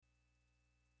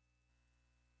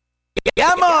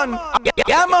Yeah man,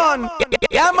 yeah man,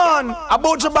 yeah man. A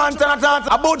butcher band and a tat,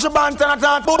 a butcher band and a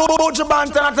tat, butcher band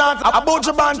and a tat, a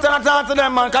butcher band and a tat to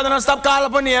them man. Cause they don't stop calling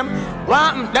up a name.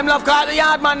 What? Them love call the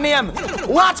yard man name.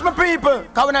 Watch my people,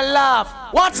 come and laugh.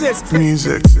 Watch this.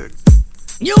 Music.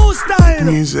 New style.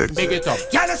 Music. Big it up.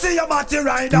 Can you see your body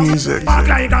right now? Music. Walk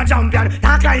like a champion,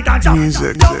 talk like a champion.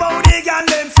 Music. Jump out the girl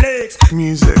them flex.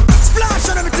 Music. Splash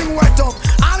and everything wet up.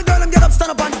 All the girl them get up,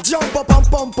 stand up and jump up and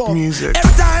pump up. Music.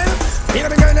 Every time, you know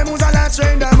the girl them who's a lot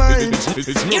train their mind.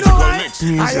 You know what?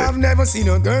 I have never seen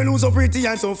a girl who's so pretty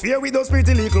and so fair with those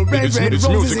pretty little red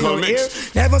roses in her ear.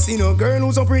 Never seen a girl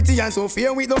who's so pretty and so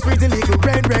fair with those pretty little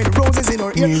red roses in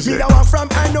her ear. Need a one from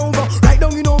Hanover, right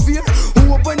down in Ovia.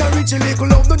 Who up when I reach a little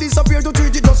love, don't disappear to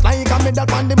treat it just like a medal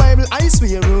on the Bible, I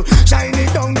swear. Shine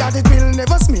it down that it will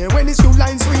never smear. When these few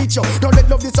lines reach you, don't let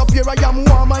love disappear. I am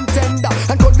warm and tender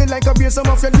and cuddly like a beer, some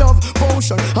of your love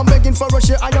potion. I'm begging for a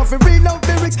share, I have to read out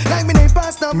lyrics like me name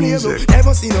Pastor Blair.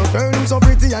 Never seen a girl who's so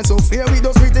pretty and so fair with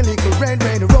those pretty little red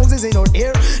roses in her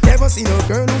ear. Never seen a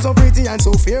girl who's so pretty and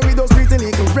so fair with those pretty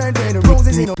little red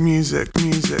roses in her music.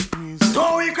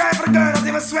 Don't we cry for the girl, don't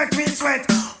even sweat, me sweat.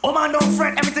 Oh man, don't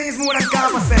fret, everything is more than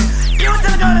God was said. You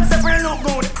tell the girl them say, friend look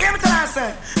good. Hear me tell her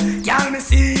say, y'all me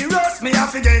serious, me I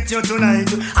forget you tonight.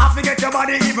 I forget your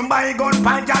body even by a gun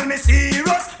pint. Y'all me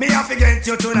serious, me I forget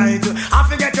you tonight. I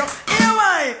forget you, hear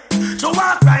why? To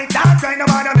walk right, don't try no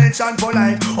bother mention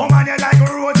polite. Oh man, you like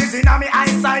roses in my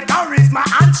eyesight. Charisma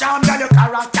and charm, girl, your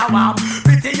character warm.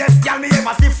 Prettiest girl me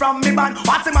ever see from me band.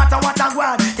 What's the matter, what I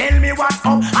want? Tell me what's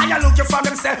up. And you look you from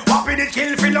them say, what be the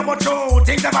kill, feel no more true.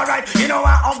 Things never right, you know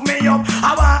I hug me up.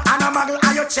 I want an muggle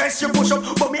and your chest you push up.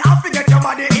 But me I forget your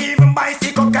body even by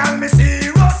stick up. Girl me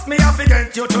serious, me I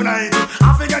forget you tonight.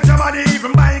 I forget your body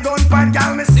even by gun point.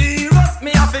 Girl me serious,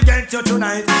 me I forget you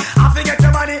tonight. I forget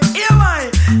your body, hear why?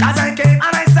 Cause I came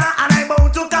and I saw and I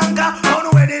bound to conquer. On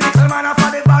the way the little man off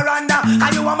of the veranda.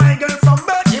 And you are my girl from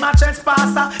birth, you my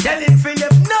trespasser. Tell him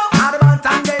Philip, no, I'm the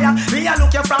mountain there. Me I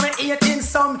look you from 18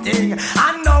 something.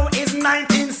 And now it's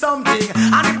 19 something.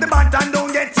 And if the mountain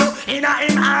don't get you in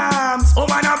him arms, oh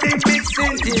man a big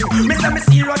sin thing. Mr.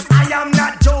 Mysterious, I am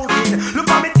not joking. Look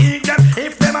at me teeth them,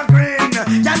 if them a grin.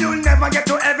 Yeah, you'll never get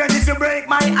to heaven if you break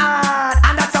my heart.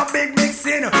 And that's a big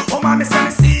sin. Oh man, Mr.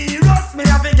 Mysterious, me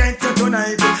I forget you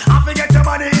tonight. I forget your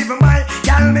body even my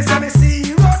girl, Mr.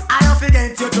 Mysterious, I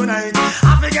forget you tonight.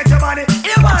 I forget your body,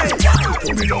 even my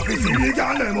me love to see the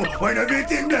girl demo, when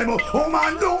everything demo. Oh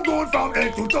man, don't go from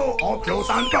head to toe, up close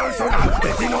and personal.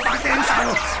 Getting up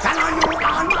attention, can I you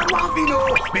and man want to know.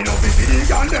 Me love to see the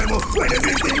girl demo, when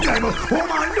everything demo. Oh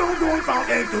man, don't go from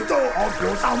head to toe, up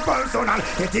close and personal.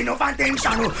 Getting up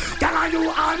attention, can I you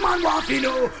and man want to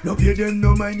know. No pay them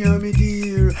no mind you me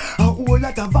dear. A whole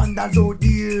lot of vandals out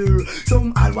there.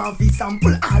 Some all want fi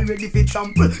sample, all ready fi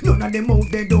trample. None of them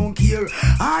out they don't care.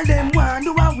 All them want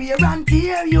do a wear and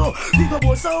tear you. Think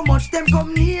about so much them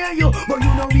come near you, but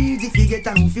you know easy fi get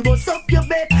and fi bust up your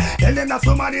bed. Tell them that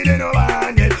somebody they no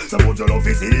want it. Suppose you love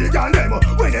fi see the girl demo,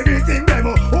 when everything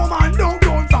demo. Oh man, don't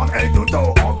go from head to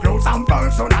toe, up close and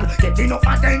personal. Get enough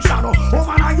attention. Oh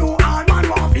man, are you all man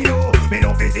want fi know. Me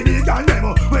love fi see the girl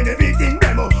demo, when everything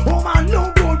demo. Oh man,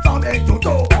 don't go from head to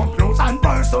toe, up close and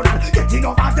personal. Get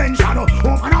enough attention.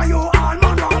 Oh man, are you all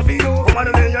man want fi know. Oh man,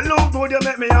 the way you look good, you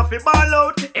make me have to ball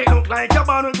out. It look like your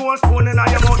man will go and spoon in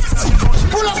your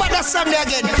mouth. Pull up at the Sunday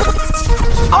again.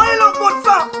 How you look good,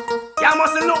 sir? You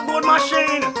must look good,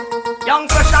 machine. Young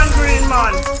fresh and green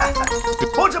man.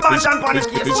 Put your band on the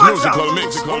case. Watch out.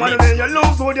 Woman, the way you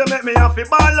look good, you make me have to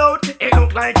ball out. It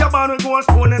look like your man will go and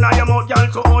spoon in your mouth, girl.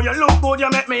 So how you look good, you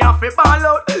make me have to ball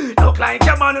out. Look like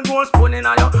your man will go and spoon in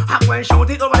your. I'm going to shout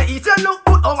it over the east. You look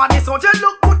good over this out. You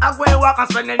look good. I'm going to walk and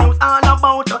spend the news all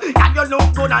about. Can you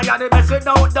look good? And you're the best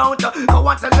without doubt. Go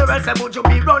and tell the rest, would you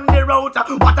be run the route?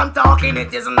 What I'm talking,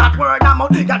 it is not word of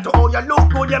mouth. Girl, to how you look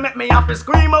good, you make me have to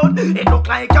scream out. It look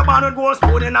like your man will go and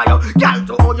spoon in your. Girl,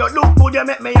 to how you look good, you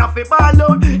make me have to ball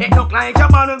out. It look like your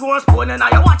man will go and spoon in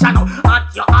your. Watch out now. Hot,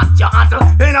 you hot, you hot.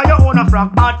 In your own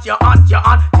frock. Hot, you hot, you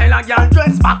hot. Tell a girl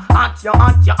dress back. Hot, you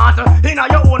hot, you hot. In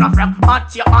your own frock.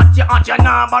 Hot, you hot, you hot. You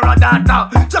nah borrow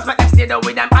that. Just make them stay there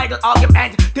with them idle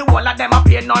argument. The whole of them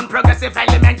appear non-progressive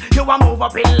element. You want move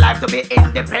up in life to be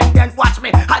independent. Watch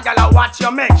me. A girl watch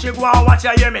you make she go and watch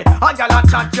you hear me. A girl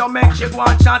chat you make she go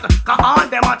and chat. Cause all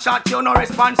them a chat you no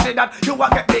response to that. You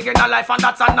want get big in a life and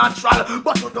that's a natural.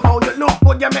 But to how you look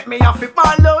good you make me have to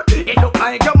ball out. It look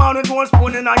like your man with one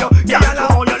spoon in you. Girl,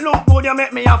 how you look good you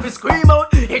make me have to scream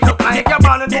out. It look like your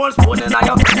man with one spoon in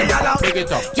you. Big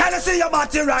it up. Can you see your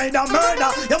body ride a murder?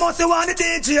 You must want the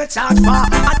DJ charge for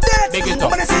a death.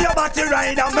 When you see your body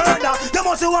ride ride and murder. You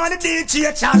must want the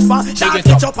DJ charge for. Charge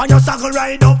it up on your saddle,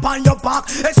 ride up on your back.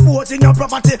 Exposing your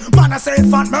property, man I say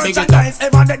fat merchandise.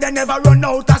 Ever they never run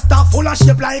out of stuff. Full of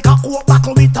shape like a coke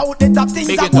buckle without the top.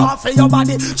 Things that go for your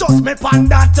body. Just me pan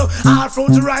that too. All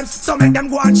fruit rhymes, so make them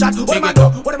go and chat. What am I do?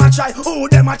 What am I try? Who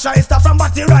them I try? Stuff from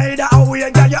Batty Rider. How we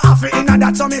girl you have it in and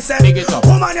that so me say.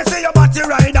 Woman you say your Batty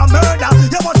Rider murder.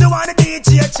 You must want the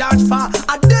DJ charge for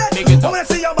a dead. Woman you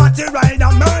say your Batty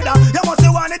Rider murder. You must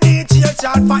want the DJ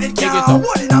charge for it can't.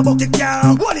 One in a bucket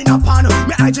can't. One in a pan.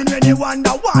 Me hygiene when you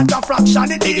wonder want a fraction.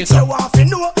 The DJ want to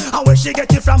know. And where she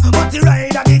get it from? Batty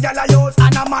Rider. The girl I use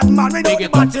and a madman without the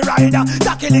Batty Rider.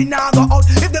 Tackling now go out.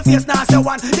 If the face now say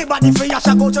one. The body for your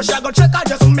shack out. Shack out. Check out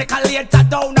just make a later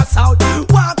down the south.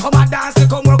 Walk come a dance.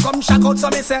 Come work come shack out. So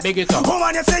me say.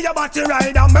 Woman you say your Batty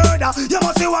Rider murder. You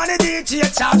must want the DJ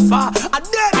charge for a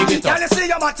dead. Girl you say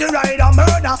your Batty Rider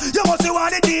murder. You must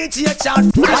want the DJ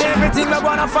charge for. Everything we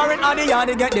gonna foreign and the yard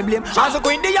they get the blame. As a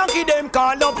queen the Yankee them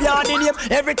call up yard the name.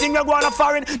 Everything we gonna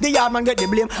foreign the yard man get the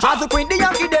blame. As a queen the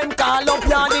Yankee them call up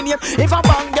yard the name. If a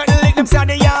man get lick them say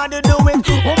the yard do it.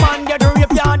 Woman get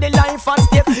rape yard the life and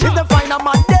step. If they find a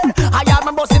man dead, I yard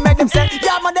man bossy make them say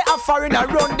yard man they are foreign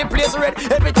and run the place red.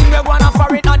 Everything we gonna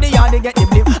foreign and the yard they get the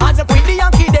blame. As a queen the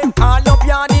Yankee them call up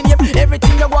yard the name.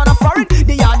 Everything we gonna foreign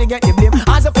the yard they get the blame.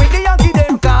 As a queen the Yankee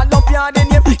them call up yard the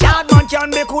name. Yard man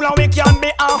can be cool and we can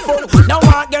be awful. Now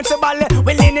against the ball,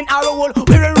 we leaning our hole.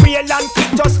 We're a real and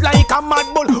kick just like a mad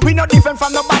bull. We not different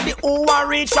from nobody who are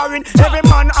rich foreign. Every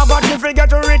man have a different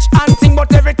get rich and thing,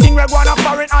 but everything we gonna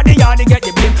foreign and the yard they get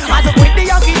the blame. As a queen the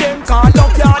Yankee them call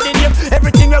up yard the name.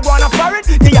 Everything we gonna foreign,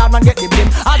 the yard man get the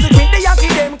blame. As a queen the Yankee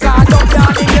them call up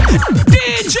yard the name.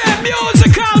 DJ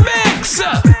Musical Mix.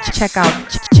 Check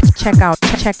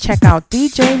out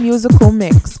DJ Musical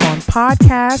Mix on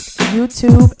podcast,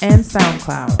 YouTube, and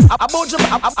SoundCloud. About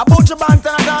your band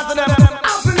and dance to them.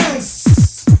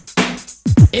 Happiness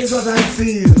is what I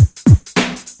feel.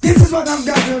 This is what I've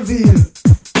got to reveal.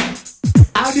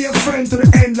 I'll be a friend to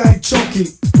the end like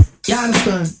Chucky. You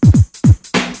understand?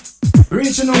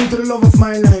 Reaching out to the love of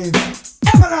my life.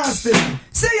 Everlasting.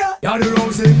 See ya. You're the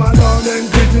rose in my garden,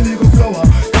 pretty little flower.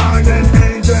 Garden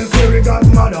angel, fairy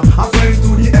godmother. A friend to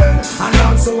the end, and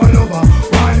also a lover.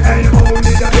 One and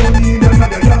only that don't need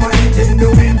another. You're my heat in the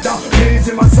winter, rays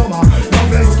in my summer.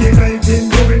 Loveless skin, 19,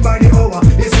 moving by the hour.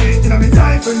 It's sweet in my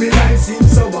life and my life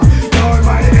seems sober. You're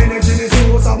my energy, the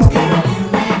source of my power.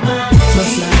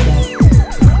 Just like that.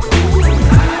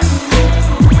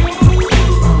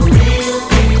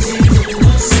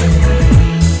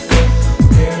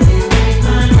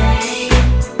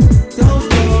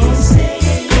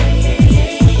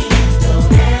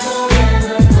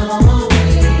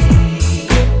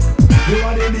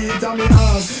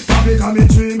 Me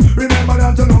dream. Remember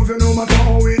that to love you no matter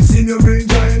how it's in your brain.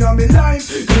 Join on me life,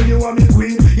 girl you are me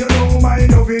queen. You know my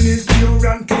loving is pure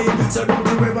and clean. So don't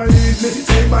you ever leave me,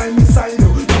 stay by me side.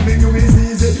 Loving you is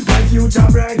easy, my future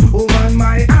bright. Oh man,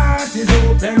 my heart is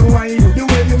open wide. The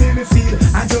way you make me feel,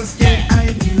 I just can't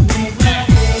hide. You make my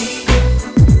day.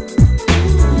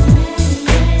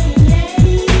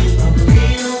 All the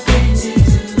real things you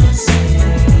do and say.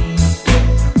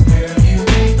 Girl, you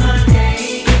make my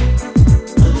day.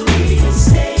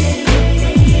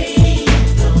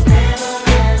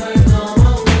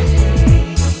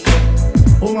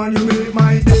 Oh man, you make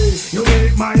my day, you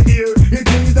make my year. The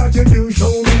things that you do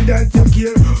show me that you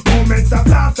care. Moments of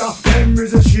laughter,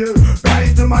 memories of cheer.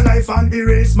 Right to my life and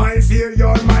erase my fear.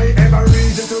 You're my ever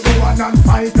reason to go on and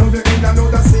fight till the end of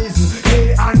another season.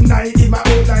 Day and night in my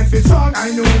whole life is strong.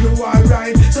 I know you are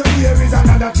right. So here is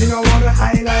another thing I wanna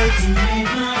highlight. You make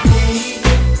my day.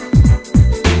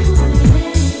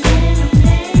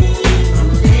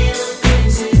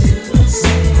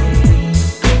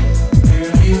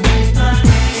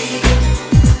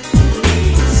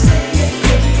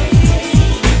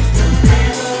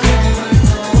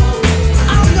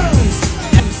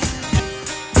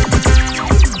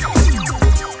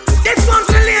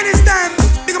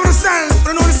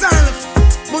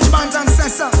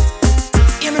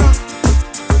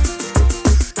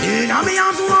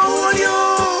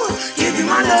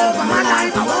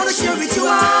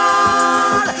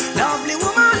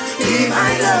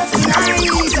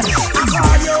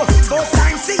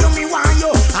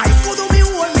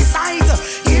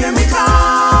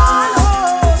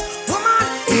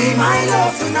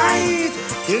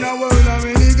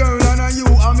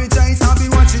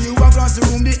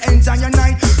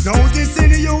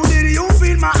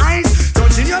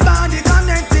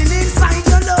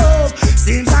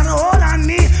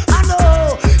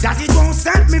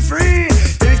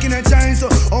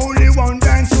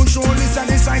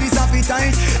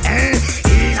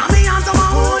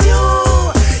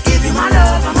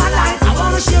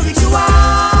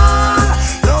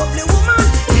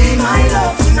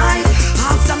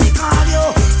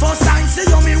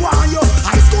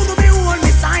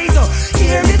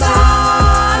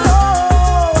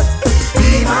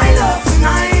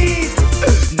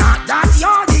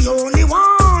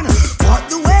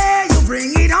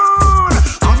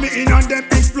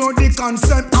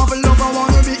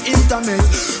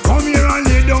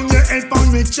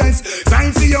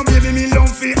 Crying for your baby, me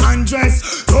love for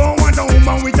undress. Don't want a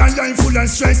woman with a life full of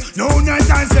stress. No night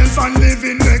herself and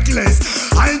living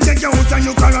reckless. I'll check you out and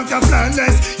you character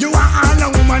flawless. You are all a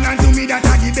woman and to me that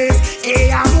are the best.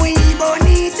 Hey, muy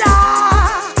bonita.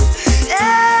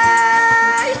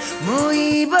 Hey,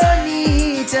 muy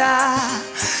bonita.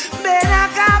 Ven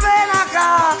acá,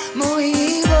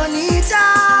 muy bonita.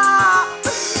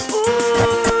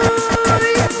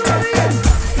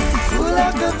 Pull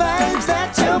up the vibes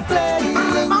that you're playing.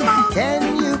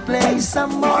 Can you play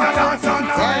some more?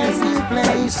 Can you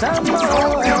play some more?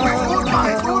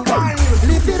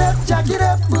 Lift it up, jack it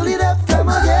up, pull it up, come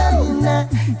again.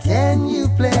 Can you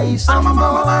play some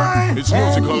more? It's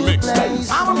musical mix.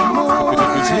 It's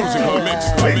musical mix.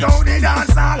 We go the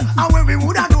dance hall, and when we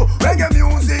woulda do reggae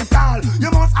music call,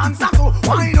 you must answer to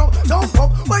wind up, jump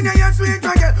up. When you hear sweet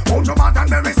reggae, hold your mouth and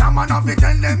bury some man of it,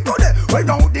 tell them today. We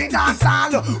go the dance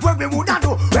hall, when we woulda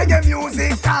do reggae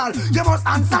music call, you must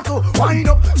answer to wind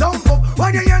up, jump up.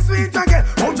 When you hear sweet reggae,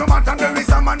 hold your mouth and bury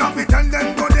some man of it, tell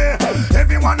them today.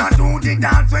 Everyone a do the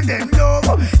dance when them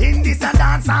love. In this a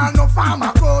dance hall, no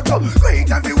farmer go to.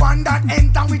 Greet everyone that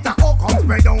enter with a hook up,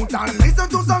 spread out and listen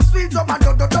to some sweet dub and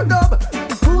dub.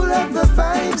 Pull up the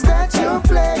vibes that you're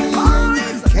playing.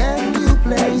 Can you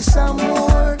play some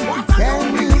more?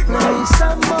 Can you play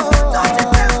some more?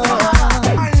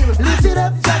 Lift it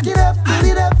up, jack it up, pull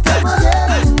it up, come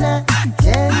again.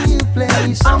 Can you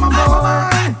play some more?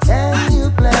 Can you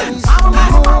play some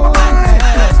more?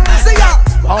 See ya!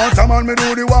 Waterman, me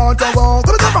do the water walk.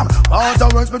 Come from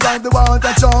Waterworks, me drive the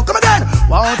water truck. Come again.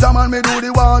 Waterman, me do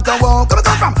the water walk.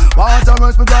 Come from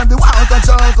Waterworks, me drive the water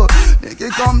truck. Nicky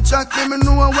come check me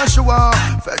know where she walk.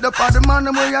 Fed up on the man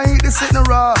where I eat the sitting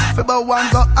raw. If about one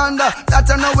go under, that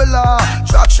I know we law.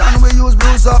 Traction we use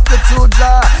bruise up the two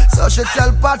jaw. So she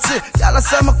tell Patsy, y'all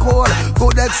say me cool.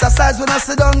 Good exercise when I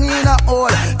sit down in a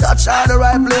hole. Touch her the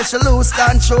right place, she lose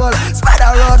control. Spread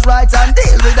her out right and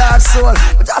deal with her soul.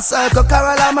 But just circle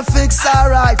Carol, I'ma fix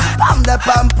her right. Pam the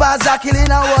pampas, are killing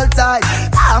her whole time.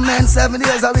 I'm in 7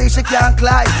 days a week, she can't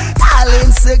climb.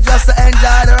 Calling sick just to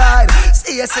enjoy the ride.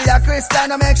 See a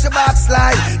Christian, I make she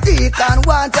backslide. Deacon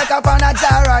one take up on a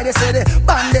jar ride. They say the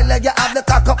bandit leg, you have the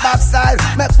cock up backside.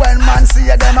 Make when man see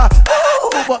you, them a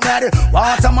ooh. But me a the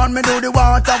Waterman, me do the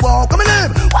water walk. Come and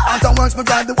live. Waterworks, me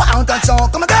drive the water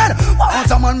truck. Come again.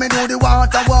 Waterman, me do the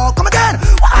water walk. Come again.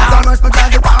 Waterworks, me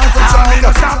drive the water truck. Me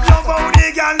no stop love how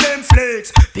the girl them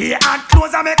flex. The hard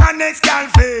clothes I make a next girl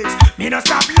flex. Me no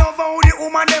stop love how the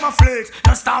woman them a flex.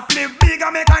 No stop live big I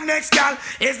make a next girl.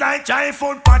 It's like giant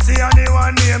food party and the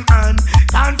one name and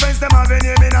conference them have a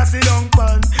name in a sit down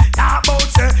pan. Talk about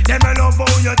say them a love how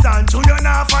you done. So you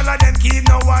not follow them keep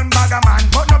no one bag a man.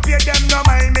 But no pay them no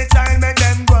mind me child make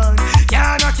them run.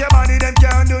 Can't knock your body them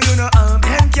can't do you no harm.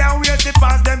 Them can't wait to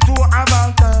pass them to a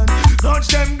Balkan. Touch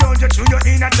them down you through your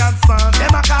inner job farm.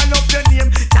 Them a call up your name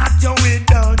that you way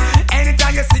down.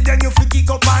 Anytime you see them you fi kick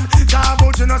up and talk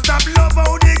about you no stop love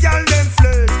how the girl them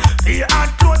flex. The hard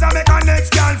clothes I make a next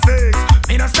girl flex.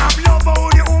 Me no stop love how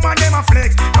the woman them a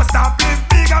flex. No stop live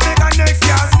big I make a next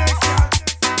girl.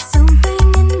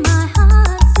 Something in my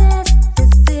heart says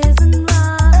this isn't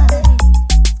right.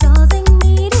 Causing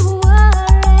me to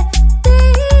worry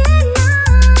day and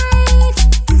night.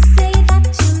 You say that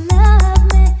you love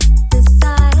me, this I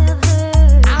have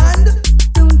heard. And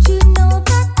don't you know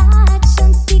that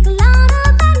actions speak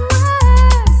louder than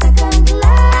words? Second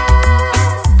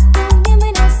class, don't give me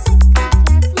no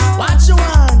second class love. What you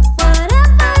want?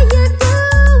 Whatever you're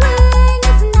doing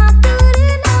is not good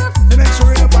enough. Let me make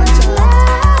sure you're punch out.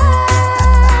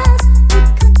 It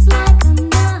cuts like a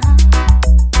knife.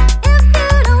 If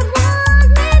you don't want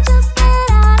me, just get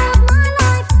out of my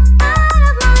life.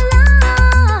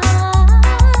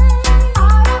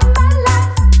 Out of my life.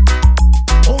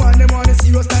 Oh, and them want a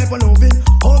serious type of loving.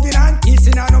 Hugging and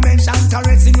kissing and no mention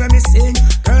caressing when me sing.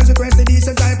 Girls request a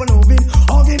decent type of loving.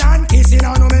 Hugging and kissing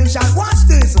and no mention. Watch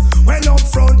this. Well up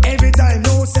front every time,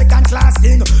 no second class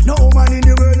thing. No woman in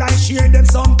the world I share them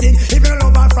something. If you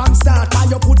love her from start, why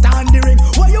you put on the ring?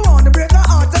 Why you want to break her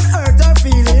heart and hurt her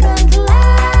feeling? Second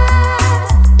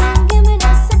class, don't give me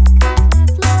no second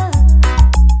class love.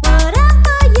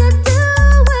 Whatever you're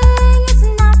doing is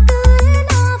not good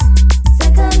enough.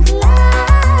 Second class,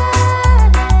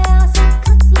 it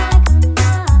cuts like a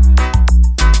knife.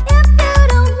 If you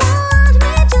don't want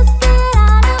me, just get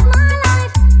out of my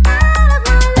life. Out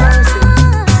of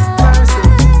my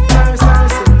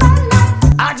life.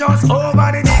 I just over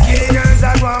the dicky girls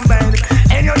at one bed.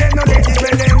 And you them no get it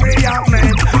when them react,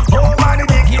 man. Over the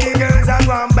dicky girls at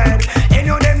one bed. And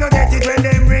you them no get it when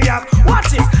them react.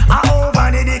 Watch it, I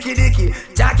over the dicky.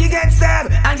 Jackie get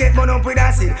stabbed and get burned up with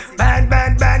acid.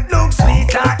 Bad, looks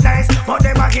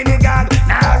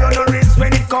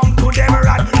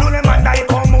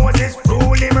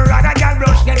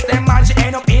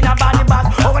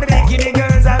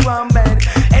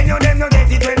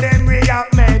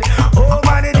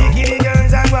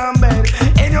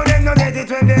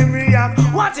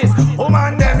What is?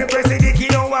 Woman, them me press the dicky,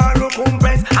 no one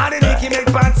recompense. And the dicky make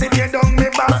pants if you don't me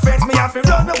back fence. Me have to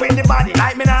run up with the body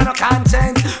like me nah no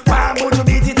content. Why would you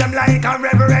beat it them like a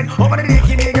reverend? Over the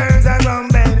dicky, me girls and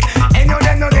rumble. And you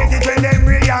them no get it when them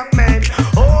react, man.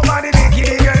 Over the dicky,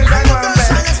 me girls and rumble.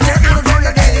 And you them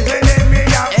no get it when them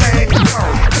react, man.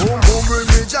 Boom boom bring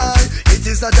me joy. It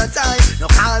is not a time. No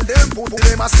call them put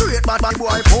them a straight bad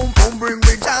boy. Boom boom bring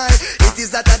me joy. It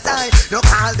is not a time. No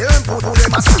call them put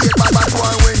them a straight bad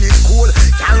boy when it's cool.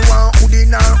 Y'all want hood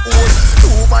in her hole.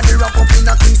 Nobody wrap up in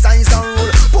a king size and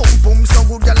roll. Boom boom so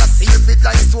good y'all a save it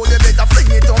like soul. You better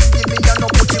fling it up, give me a no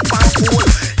put it back hole.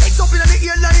 Legs up in the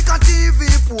air like a TV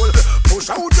pole. Push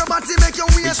out your body, make your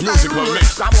waistline roll.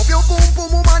 Grab up your boom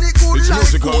boom, woman, it good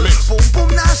like gold. Boom boom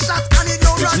now shot and it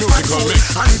no run back hole.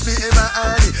 And if you ever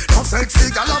earn it, no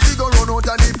sexy gal a figure run out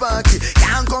of the party.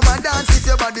 Can't come and dance if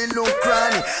your body look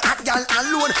cranny. Hot gal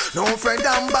alone, no friend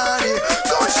and body.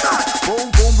 Go shot,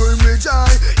 boom boom bring me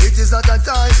joy. It is not a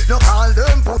time, no call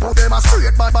them put them a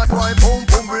straight bad boy. Boom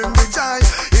boom bring me joy.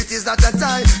 It is not a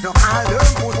time, no call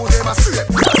them put them a straight.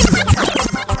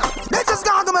 They just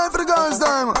Gargamel for the girls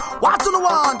them. What do you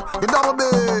want? The double B.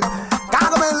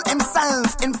 Gargamel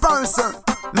himself in person.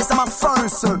 Mr.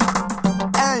 McPherson.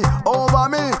 Hey, over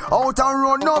me. Out and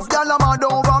road enough gal a mad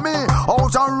over me.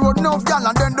 Out and road enough gal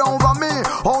and then over me.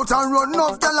 Out and road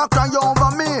enough gal a cry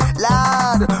over me.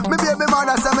 Lad, me baby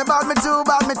mother say me bad, me too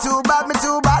bad, me too bad, me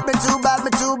too bad, me too bad,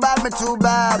 me too bad, me too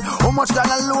bad. How much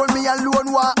gal alone me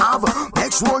alone want have?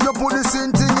 Make sure you put the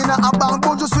same thing in a bank.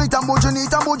 But you sweet and but you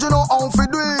neat and but you know how to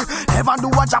do it. Never do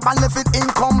a job and left it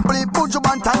incomplete. Put your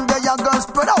band and there your girl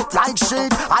spread out like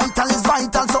shit. Vital is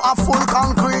vital, so a full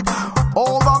concrete.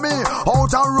 Over me,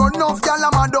 out and run enough gal a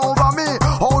mad over me.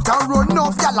 Out and run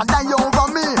enough gal a die over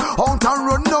me. Out and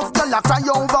run enough gal a cry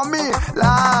over me.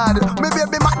 Lad, me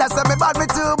baby mother say me bad, me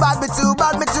too bad, me too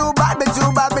bad, me too bad, me too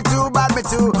bad, me too bad, me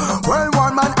too. Well,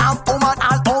 one man have woman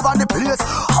all over the place.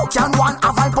 How can one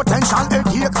have high potential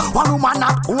headache? One woman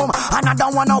at home, another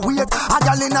one a wait. A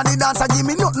gal inna the dance a give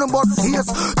me nothing but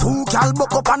face. Two gal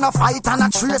buck up and a fight and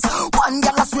a trace. One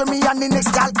gal a swear me and the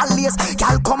next gal a lace.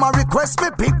 Gal come and request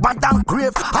me big bad and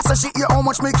grave. I say she hear how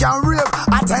much me can rave.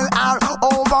 I tell her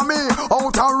over me.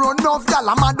 Out and run enough gal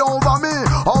a mad over me.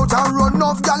 Out and run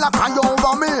enough gal a cry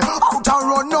over me. Out and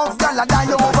run enough gal a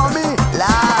die over me.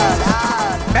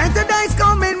 Lad, better days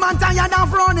coming, man, tired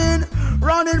of running.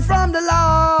 Running from the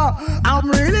law. I'm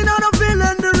really not a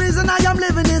villain. The reason I am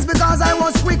living is because I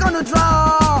was quick on the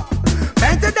draw.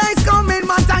 Better days coming,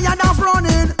 man, tired of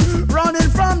running. Running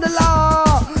from the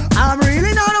law. I'm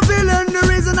really not a villain. The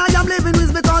reason I am living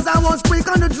is because I was quick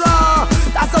on the draw.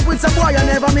 That's up with some boy, I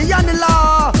never me and the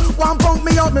law. One punk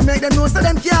me out, me make them know so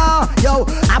them care. Yo,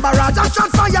 Abaraja shot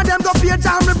fire, them go pay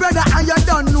down my brother. And you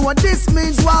don't know what this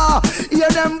means war. Hear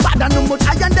them bad and how much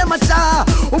I and them a char.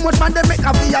 How much man they make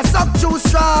a be a suck too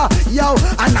straw. Yo,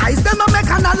 and ice them a make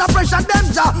and all the pressure them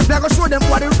jaw. Me go show them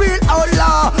what the real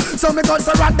outlaw. So me got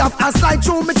so rad off and slide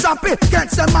through me choppy.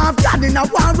 Catch them off guard in a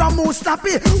war and move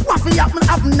snappy. What fi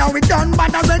happen now we done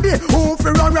bad already. Who fi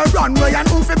run way and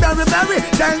who fi bury.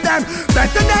 Tell them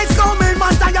better days coming,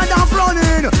 man, tired of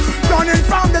running. Running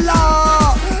from the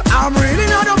law. I'm really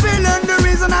not a villain. The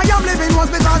reason I am living was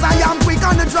because I am quick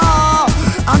on the draw.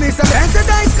 And it's a better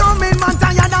days coming, man,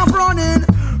 tired of running.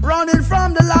 Running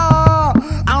from the law.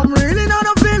 I'm really not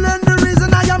a villain. The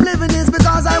reason I am living is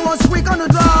because I was quick on the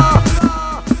draw.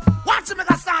 Watch me make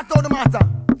a start out the matter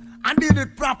and did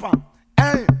it proper.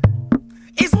 Hey,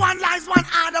 it's one lies, one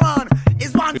other man.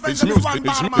 It's one friend, it's one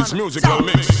bad man. It's musical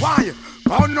mix. Why?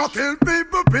 Gonna kill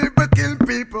people, people kill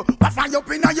people. What fire up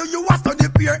in you, you was to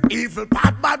the pure evil.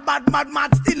 Bad,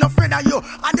 still afraid of you.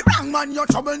 And the wrong man, you're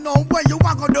trouble now, where you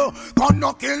want to do?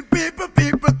 Gonna kill people,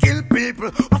 people kill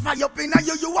people. What fire up in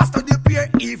you was to the pure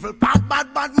evil. Bad,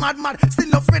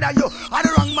 still afraid of you. And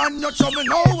the wrong man, you're trouble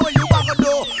now, where you want to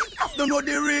do? Have to know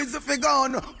the reason for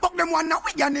gone. But them one now,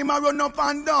 we can him a run up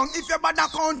and down. If you're bad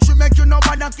a country, make you know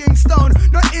bad a Kingston.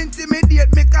 No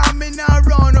intimidate me, come in and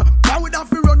run. Why would I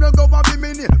feel run to go and be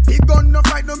mini? Big gun no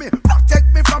fight no me. Protect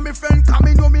me from me friend,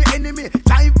 coming no me enemy.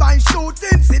 Drive by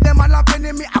shooting, see them all up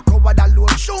enemy. I cover the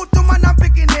load, shoot to man and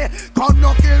picking it. Come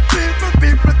no kill people,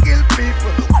 people kill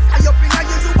people. What fire up in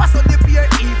you, you was so the pure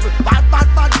evil. Bad,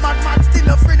 still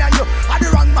afraid of you. I the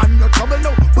wrong man, no trouble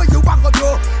now. Where you want to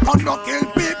go? Come no kill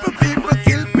people, people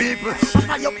kill people. What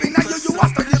fire up in you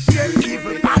was so the pure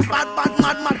evil. Bad,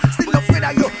 still afraid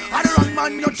of you. I the wrong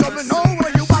man, no trouble now.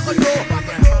 Where you want to go?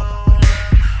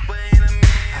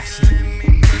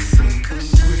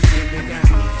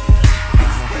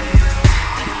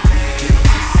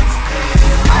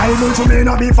 I know you may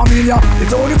not be be familiar.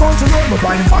 It's only country road, but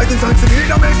by the fighting sense, you need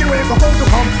to make it way for come to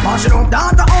come. Mashing up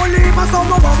data only for some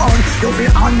of one. You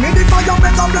feel on me the fire,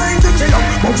 make a blaze it chill up.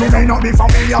 But you may not be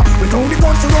familiar with only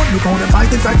country road. Look on the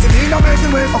fighting sense, you need to make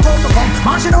it way for come to come.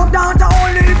 Mashing up data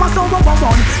only for some of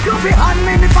one. You feel on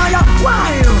me the fire,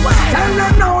 wild. Tell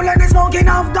them now, let the smoking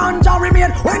of ganja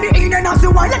remain. When the in and out the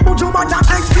wire, let put you back and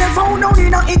explain. Found no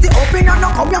need to eat it up in and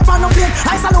not come here for no plane.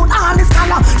 I salute all the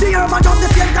scholar. The urban just the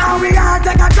same time we are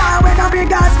take a try with a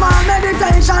big ass man.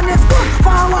 Meditation is good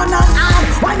for one and all.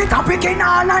 When the topic in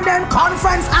all and then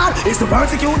conference all is to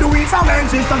persecute the weed from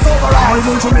existence overall.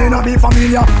 But you may not be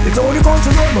familiar. It's only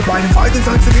country road, but by the fighting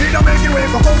sense you need to make it way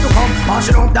for come to come.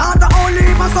 Mashing up data only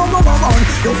for some of one.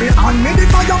 You feel on me the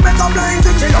fire, make a blaze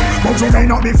it chill up. But you may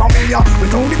not be familiar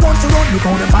with only country road. Look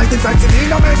on the fighting sense you need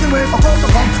to make it way for come to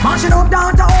come. Mashing up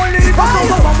data only for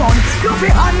some of one. You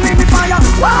feel on me the fire,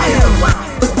 wild.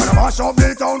 When I mash up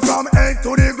the town from head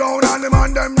to the ground and the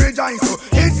man them rejoice, so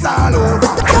it's all over.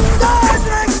 There's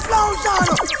an explosion,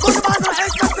 put the man on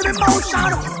express to the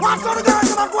motion. What's on the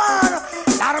girls of my guan?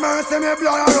 Lot of mercy, me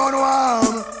blood and run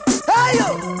warm. Hey you!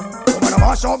 When I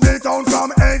mash up the town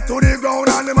from head to the ground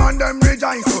and the man them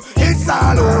rejoice, so it's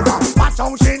all over. Watch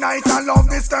how she nice and love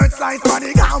the skirt slice for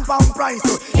the compound price,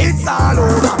 so it's all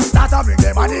over. That I bring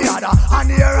them on the other and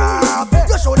the rap.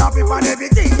 You should have been on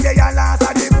everything they are last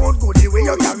and the good goodie way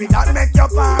you carry that make you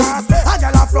pass. A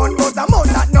girl a front but a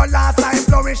mouth that no last time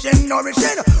flourishing,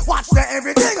 nourishing. Watch the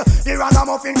everything. The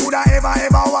ragamuffin coulda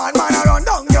ever want. Man a run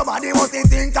down your body must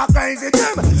think a crazy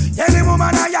Jim. Tell the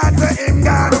woman I had to him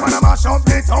God. Woman a mash up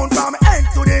the town from end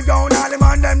to the ground. All the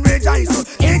man them rejoice.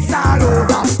 It's all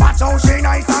over. Watch how she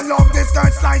nice and love the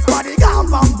skirt slice body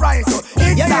gone from price.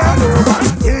 It's all over.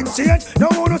 Things change. No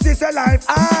one see say life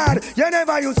hard. You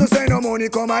never used to say no money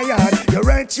come my yard. You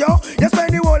rent yo, you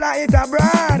spend the whole of it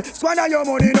abroad. Squander your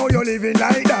money now you living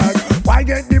like that. Why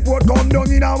get the port come down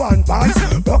in a one pants?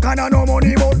 Broke and no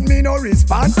money but me no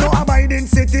response. No abiding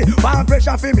city, one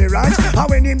pressure for me ranch. And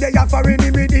when him they offering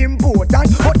him with important,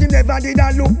 but him never did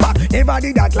a look back, never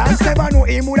did a glance. Never know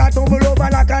him would have tumble over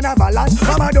like an avalanche.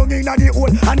 Mama dug in the hole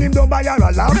and him don't buy her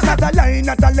a lamp. Not a line,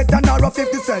 not a letter, nor a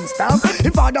 50-cent stamp.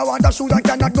 If father want a shoes I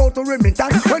cannot go to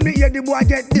Remington. When me hear the boy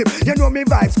get deep, you know me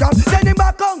vibes come. Send him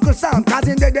back Uncle Sam, cause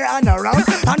in the day and around.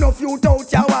 And if you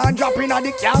doubt you want dropping at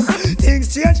the camp.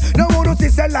 Things change, no one to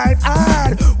see life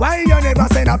hard. Why you never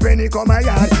send a penny come my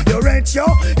yard? You rent yo,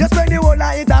 you spend the whole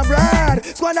of it abroad.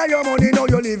 Squander your money, now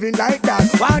you living like that.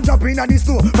 One dropping at the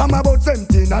store from about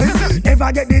 79.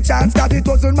 Never get the chance, cause it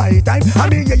wasn't my time. I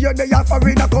mean, you they are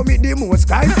foreign to commit the most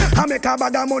crime. I make a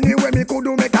bag of money when me could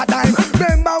do make a time.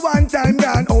 Remember one time,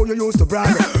 man, how you used to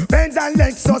brag. Benz and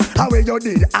Lexus, how you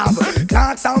did have.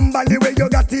 Clarks and Bally where you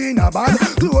got in a bag.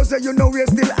 Clothes you know we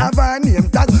still have a name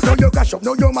tag. Now you cash up,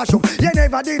 now you mash up. You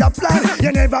never did a plan,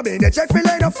 you never been a check for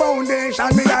lay the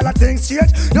foundation. Me all the things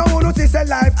change, no one notice a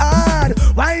life hard.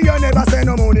 Why you never say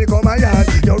no money come my yard?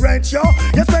 You rent yo,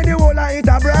 you spend the whole of it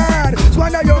abroad.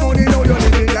 Squander your money, now you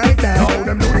living like that. Now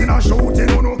them looting and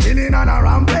shooting, no killing and a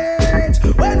rampage.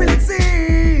 When will it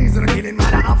cease? No killing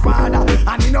mother and father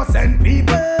and innocent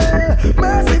people.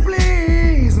 Mercy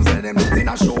please. Say them looting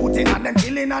and shooting and them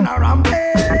killing and a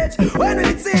rampage. When will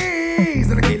it cease?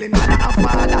 No killing mother and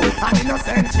father and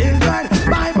innocent children.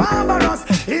 By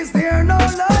barbarous, is there no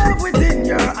love within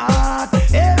your heart?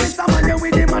 Every time you're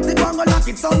with him at the one go lock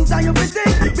it. Sometimes you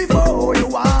think before you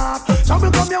walk.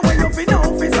 Trouble come your way, you feel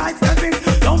no fi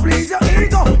sidestepping. Don't please your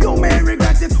ego, you may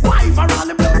regret it. Why for all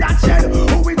the blood that shed?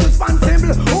 Who is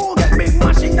responsible? Who get big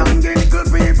machine and genical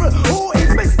people? Who is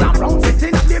Mr. Brown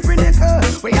sitting at the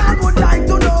pinnacle? We all would like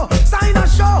to know. Sign a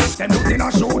show. Them looting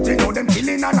and shooting, oh them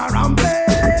killing and a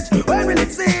rampage. When will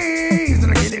it cease?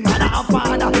 Them killing mother and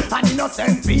father and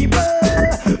innocent people.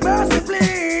 Mercy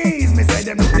please. Me say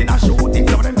them looting and shooting,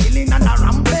 so them killing and a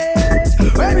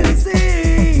rampage. When will it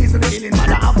cease? Them killing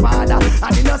mother and father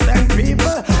and innocent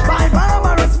people. By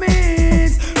barbarous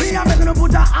means, we are making to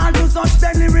put a hand to such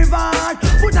deadly reward.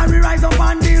 Put and we rise up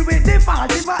and deal with the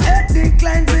fault. If a ethnic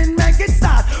cleansing make it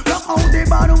start. Look out the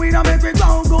bottle, we don't make it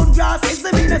ground good grass. It's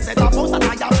the meanest set of house that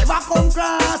I have ever come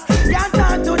across. Can't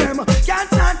talk to them, can't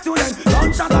talk to them.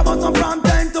 Gunshot about them from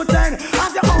 10 to 10.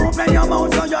 Have you open your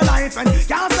mouth so your life and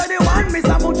can't say the one miss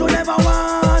a much you never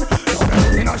want. Now them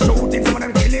looting and shooting, some of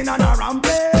them killing on a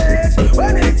rampage.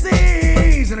 When it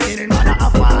sees, they're killing mother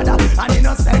and father and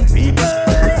innocent people.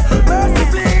 Mercy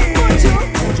please.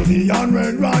 Go to the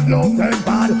unread rat love them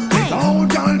bad.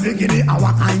 Without y'all bikini,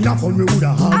 our kind of fun we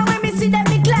woulda had. And when me see them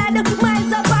me glad,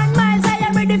 miles up and miles I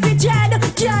am ready for dread.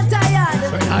 Can't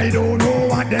tired. But I don't know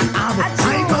what them have.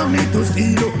 I come need to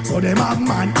steal, so them have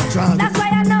man to drag. That's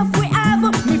why enough we have,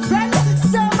 me friend.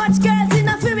 So much girls in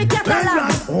a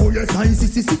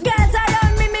Girls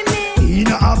around me. In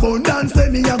abundance,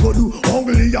 let me a go do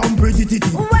ugly and pretty titty.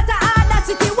 What a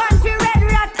audacity, one for red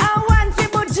rat and one for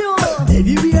buju.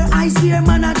 Everywhere I see a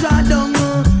man a draw down.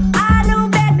 All who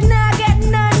beg no get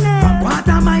none. From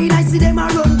quarter mile I see them a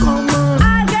run come.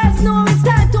 All girls know it's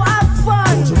time to have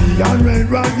fun. Me and red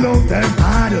rat love them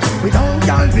hard. Without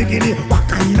y'all bikini, what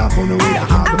kind of fun we Hey, da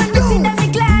have? I want to see them be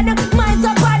glad. Miles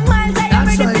upon miles, I am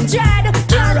ready for dread. I'm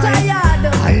tired.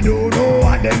 I don't know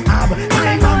what them have.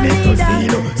 I'm a make to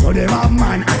steal, so them have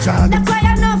man a child. That's why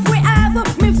enough we have,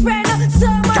 my friend. So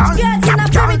much girls in a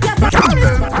very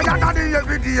I got the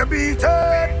everyday beaten.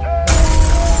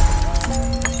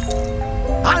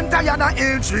 And I am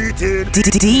ill-treated.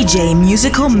 DJ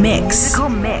Musical Mix.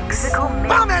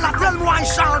 Pamela, tell me why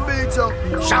Sean beat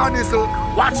you. Sean is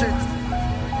watch it.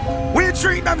 We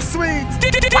treat them sweet.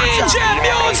 DJ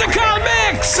Musical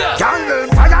Mix. Girl, them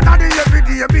tired of the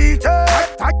everyday beaten.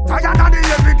 Tired of the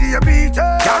everyday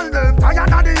beaten. Girl, them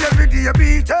tired of the everyday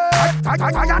beaten. Tired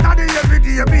of the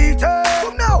everyday beaten.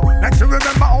 Come now, make sure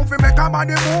remember how to make a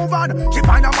body move on. She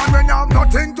find a man when have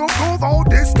nothing to prove. Out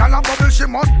this girl and bubble, she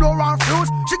must blow her fuse.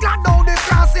 She glad now the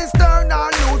class is turn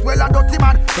and loose. Well, a dirty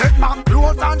man, take man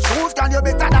clothes and shoes. Girl, you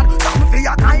better than some for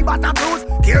your time, but a blues.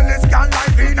 Careless girl,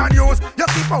 life in and use. You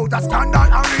keep out a scandal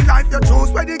and real life you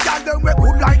choose. When the girl them we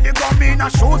good like the gum in a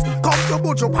shoes. Come to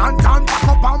put your pants and back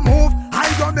up and move. I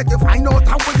gon' make you find out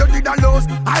how you did a lose.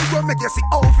 I gon' make you see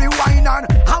how you whine and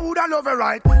how would I love you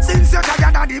right. Since you're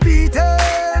tired of the beating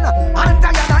and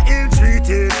tired of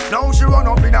ill-treated, now she run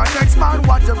up in her next man,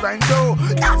 what you can do.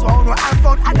 That's why we have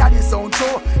fun and that is sound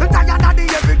true. Tired of the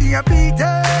everyday beating,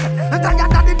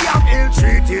 tired of the damn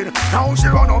ill-treated. Now she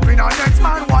run up in her next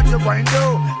man, what you can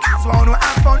do. That's why we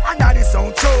have fun and that is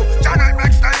sound true. Janet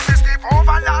makes time to sleep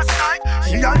over last night.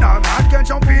 She and her man can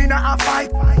jump in a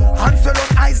fight. Hansel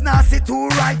up eyes now see too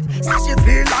right. So she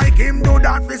feel like him do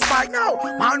that for spite. Now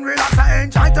man relax and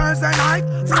enjoy Thursday night.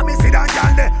 From me see that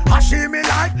girl there, how she me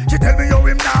like. She tell me how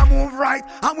him now move right.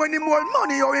 And when him hold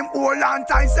money, how him hold on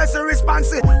tight. Says she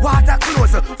responsive, water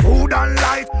close, food and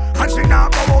light. And she now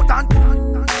go out and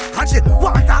she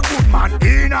want a good man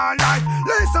in her life.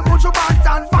 Listen much about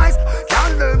and vice.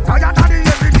 Girl them tired of the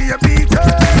everyday beating.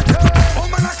 Oh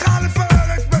man, I call it for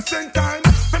her expressing time.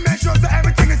 To make sure that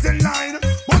everything is in line.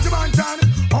 Bunch of bantan,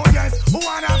 oh yes, who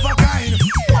wanna have a kind?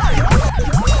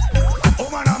 Oh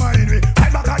man, I'm in me,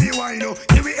 right back at the wine.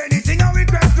 Give me anything I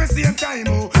request for same time.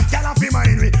 Oh, girl I feel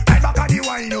mind me, right back at the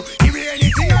wine. Give me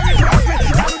anything I request me.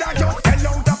 Girl that just tell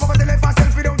out top of the left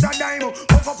herself without a dime.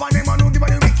 Hook up on them and don't give her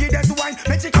the wickedest wine.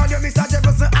 Make she call you Mr.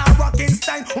 Jefferson or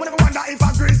Rockinstein. I wanna wonder if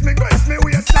I grace me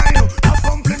waistline. I'll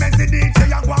compliment the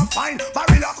DJ and go and fine.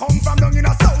 Barilla come from down in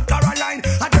a South Carolina.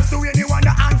 I just do anyone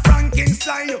that and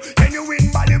Frankenstein. Then you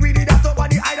win body with it, that's over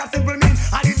the eye, that simple mean.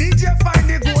 And the DJ find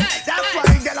the gold, that's why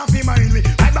girl I feel mind me.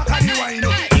 Right back at the wine,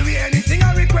 give me anything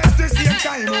I request the same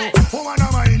time. Oh man, I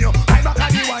mind you, right back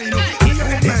at the wine. Give me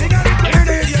anything I request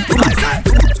the same time.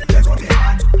 They got me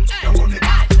hand, they want me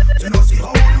back. You know see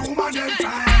how the woman them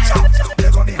fine. They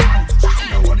got me hand,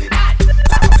 they want me back.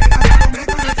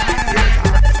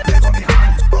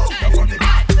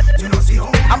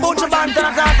 I put your band and I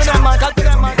talk to them, man. Talk to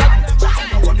them, man.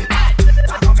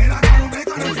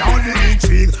 Down the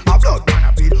intrigue, a blood man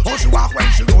a beat. How she walk when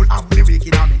she roll up the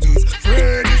wicked on me knees.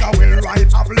 Fred is a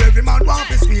well-right apple, every man want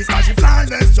his piece. Cause she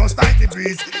flawless just like the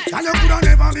breeze. And you coulda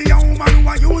never be a woman who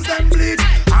a use them bleach.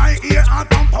 I hear her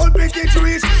pump out pretty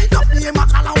trees. Not me a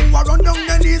macala who a run down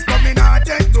the knees. But me not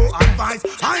take no advice.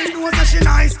 I know that she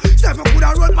nice. Seven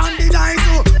coulda roll on the dice.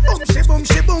 Boom,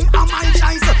 she boom, I'm my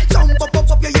choice. Jump up,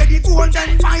 you hear the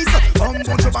golden voice. Come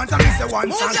bunch of banter, me say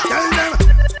one song. Tell them,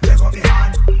 they got me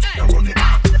hand, they hold me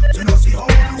back. You know see how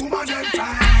the woman them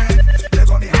fine. They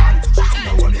got me hand,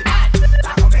 they hold me back.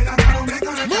 That go make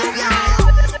a move ya.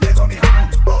 They got me hand,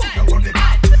 they hold me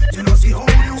back. You know see how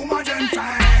the woman them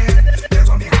fine. They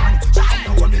got me hand,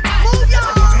 they hold me back. Move ya.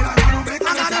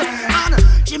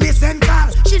 She miss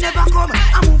central, she never come.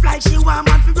 I move like she want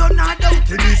man fi run her down.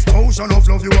 To this ocean of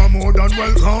love you are more than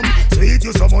welcome. Sweet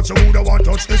you so much you woulda want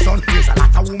touch the sun. There's a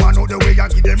lot of woman out the way I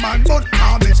give them man, but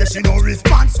I mean she no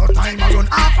response. So time I run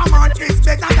half a man is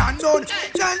better than none.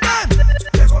 Tell them,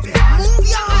 they got me hand, move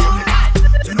ya.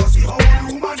 You know see how the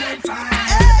woman them fine.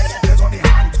 They got me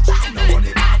hand, no hold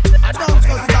me back. I don't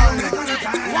feel down.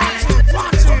 Watch it.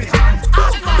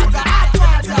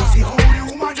 You know see how the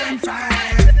woman them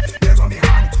fine. They got me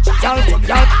hand.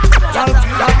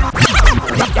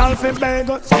 Y'all fi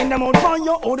beg. Skin them out on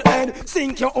your old head.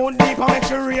 Sink your own deep and make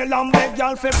you real and beg,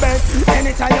 y'all fi beg.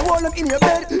 Anytime you hold them in your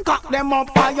bed, cock them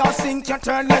up and you sink your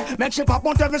turn leg. Make you pop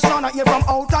out every strand of you from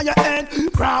out of your head.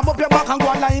 Grab up your back and go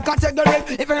like a take the red.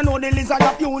 If you know the lizard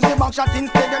up, use the back shot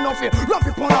instead of nothing. Rub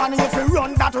it on and you fi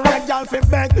run that red, y'all fi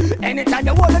beg. Anytime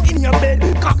you hold them in your bed,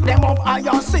 cock them up and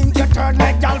you sink your turn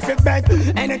leg, y'all fi beg.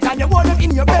 Anytime you hold them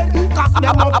in your bed, cock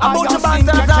them up and you sink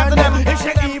your turn leg. If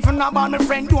you even about my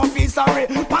friend, don't feel sorry.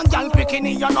 Pan y'all picking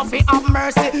in, you know fi have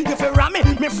mercy. You fi ram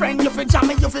me friend, you fi jam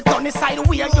me, you fi turn the side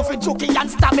way, you fi jokey and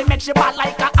stab me. Make she ball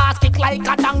like a ass, kick like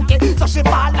a donkey. So she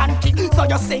ball and kick, so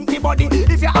you sink the body.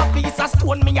 If you have piece of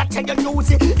stone, me I tell you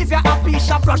use it. If you have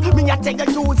piece of brush, me I tell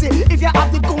you use it. If you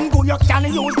have the gungu, you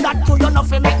can use that too. You know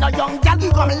fi make no young gal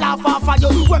come laugh off of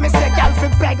you. When me say gal fi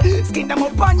beg, skin them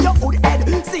up on your old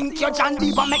head. Sink your John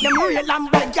deep and make them real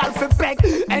and beg, gal fi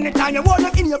beg. Anytime you hold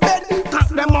them in your bed, cock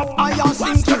them up and you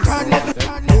sink your turn leg.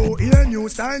 Oh, yeah, new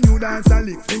style, new dance, and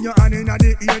lick. In your hand in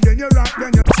the ear, then you rock,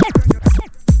 then you...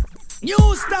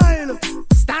 New style,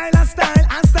 style and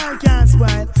style can't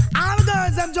spoil. All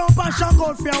girls them jump and shock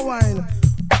out for a while.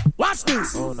 Watch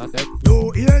this. Oh, not that.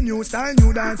 Yo, yeah, new style,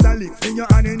 new dance, and lick. In your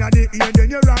hand in the ear, then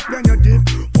you rock, then you dip.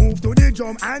 Move to the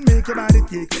drum and make your body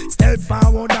kick. Step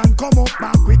forward and come up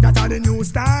back quick. That's the new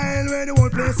style where the whole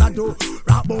place I do.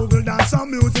 Rap, bogle, dance,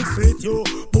 some music fit you.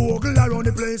 Bogle around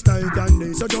the place night and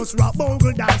day. So just rap,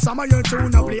 bogle, dance, some of your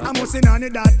tune I play. I'm missing on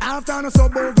it that after no so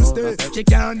bogle stay. She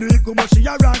can't do it good, but she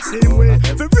a rock same way.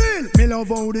 For real, me love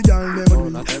how the girl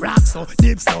them do it. Rock so,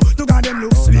 dip so, to God them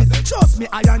look sweet. Trust me,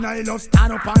 I love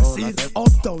stand up and see.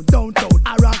 Uptown, downtown,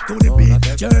 I rock to the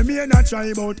beat. Jeremy and I try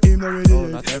about him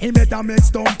already. He better make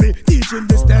stumpy, teach him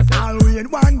the step. All we in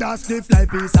one that stiff like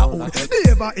piece of wood.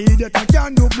 Never idiot and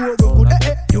can do bogle good.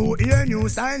 New ear, new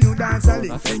style, new dance a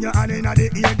lick. In your hand in the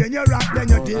ear, then you rock, then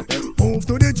you dip. Move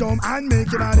to the drum and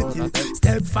make your body tilt.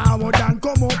 Step forward and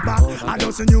come up back. I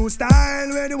just a new style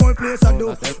where the whole place I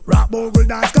do. Rap, bogle,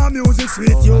 dance, come music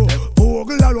sweet you.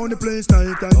 Bogle around the place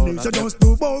night and day. So just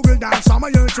do bogle dance, some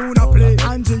of your tune I play.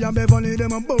 Angie and Beverly,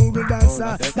 them a bogle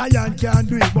dancer. Diane can't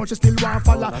do it, but she still want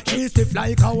follow. She stiff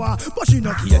like a war, but she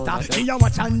no cater. She a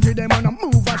watch Angie, them and a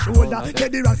move her shoulder.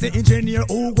 Get the rocks, the engineer,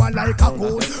 who go like a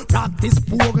cold. Practice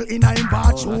bogle in a him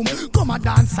bathroom. Come a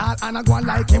dance hall and a go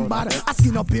like him bad. I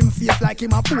skin up him face like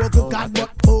him a bogle god, but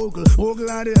bogle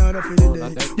are the other for the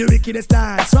day. The wickedest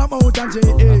dance from out and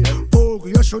J.A. Bogle,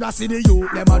 you shoulda see the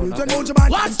youth, them a do it. Don't you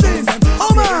man? Watch this,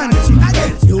 oh man.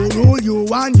 You rule, you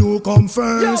and you come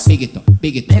first. Big it up,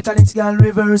 big it up. Mechanics girl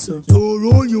reverse. You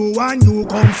rule, you and you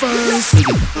come first. Big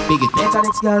it up, big it up.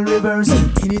 Mechanics girl reverse.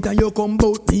 Anytime you come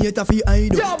bout me, it a fi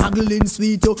hide. Haggling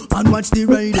sweet and watch the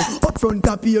ride. Up front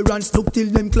appearance, look till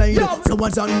them glide.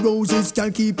 Flowers and roses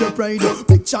can keep your pride.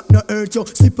 Big chat no hurt you,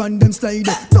 slip on them slide.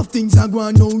 Nothing's a go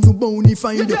on now, you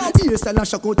bonified. Yes, I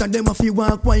lash out and them a fi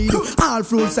walk wide. All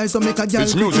fruit size so make a girl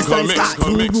criticize.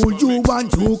 You rule, you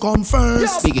and you come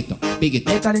first. Big it up, big it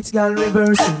up. Mechanics girl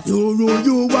reverse. You rule,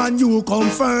 you and you come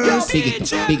first. Big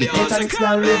it up, big it up. Mechanics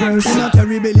girl reverse. You not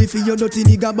carry belly for your dirty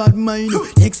nigga bad mind.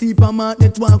 Next sleep a man,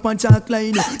 net walk and chalk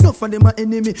line. Enough for them a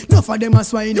enemy, enough for them a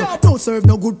swine. Don't serve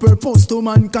no good purpose to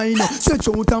mankind. Stretch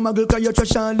out a muggle cause you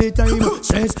trash all the time.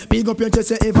 Stress, big up your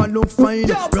chest, you ever look fine.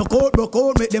 Rock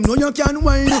out, make them know you can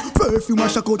whine. Perfume a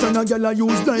shock out and a gyal a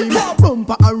use lime.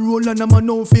 Bumper a roll and a man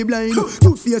no fi blind.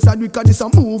 Cute face and wicked this a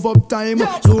move up time.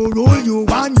 So roll you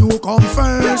and you come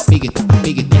first. Big it up,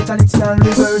 big it up. Mechanics girl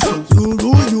reverse. You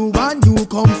rule you and you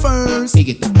come first. Big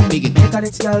it up, big it up.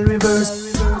 Mechanics girl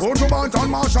reverse. Go to Banton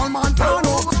Marshall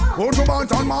Montano. Go to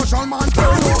Banton Marshall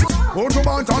Montano. Go to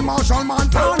Banton Marshall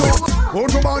Montano. Go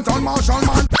to Banton Marshall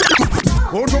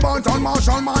Montano. Go to Banton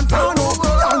Marshall Montano.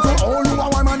 And to all you a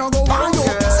woman a go want you.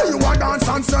 See you a dance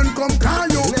and son come call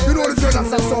you. You know the girl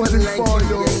that's something for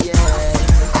you.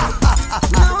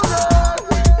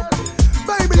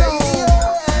 Baby love,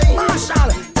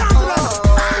 Marshall,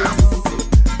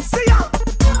 see ya.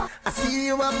 I see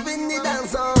you up in the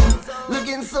dance hall,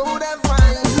 looking so damn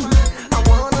fine. I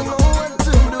wanna know what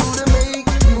to do to make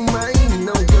you mine.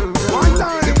 No girl, one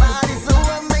time. Your body's so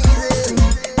amazing.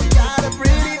 You got a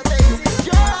pretty face.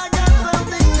 Girl, I got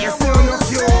something Yes, I you wanna look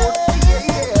say. cute.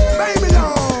 Yeah. Baby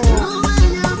love, The way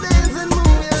you dance and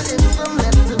move your hips from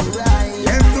left to right.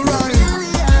 left to right.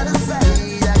 Really out of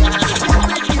sight. I got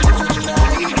something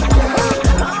tonight.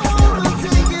 I wanna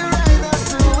take you right up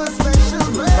to a special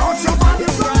place. Don't your body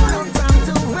Time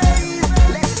to raise.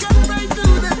 Let's cut right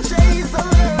through the chase.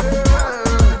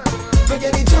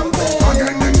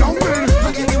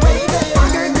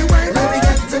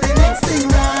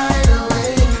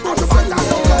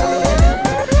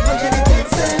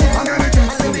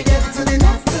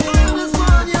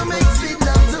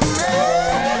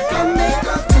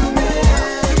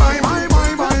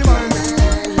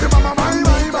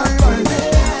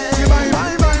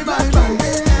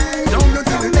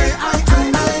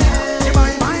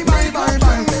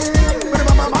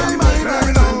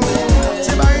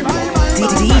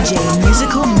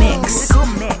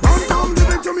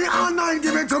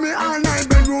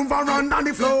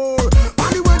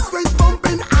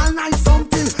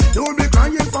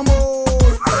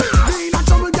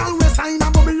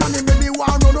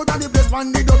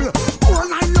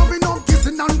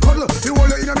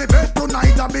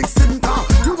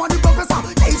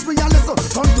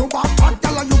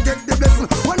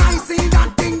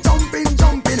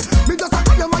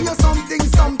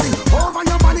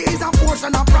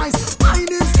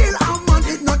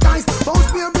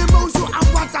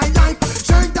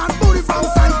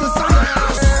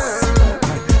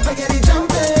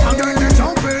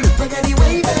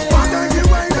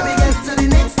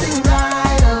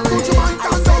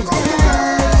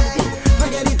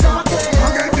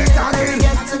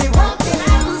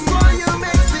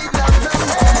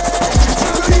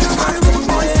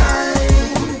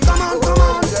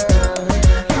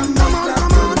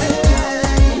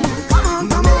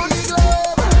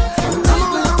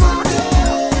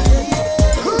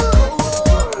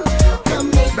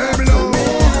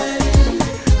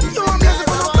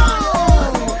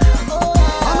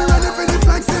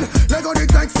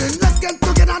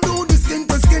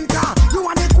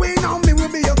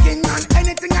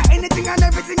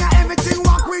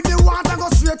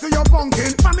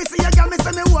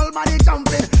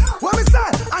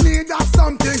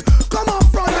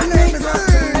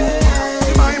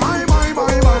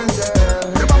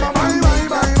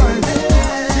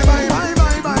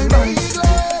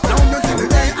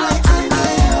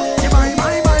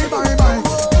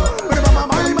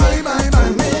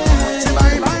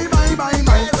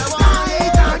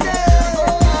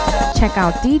 Check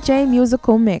out DJ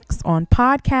Musical Mix on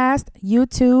podcast,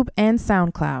 YouTube, and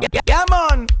SoundCloud. Yeah,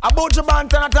 man. About your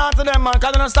band, and I talk to them, man.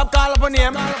 Cause they don't stop calling for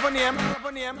name. We got no time to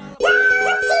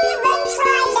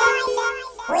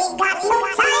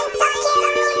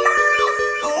kill me, boys.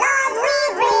 Lord, we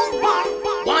raise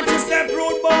them. Want to step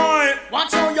rude boy?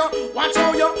 Watch how you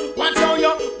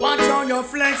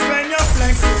flex when you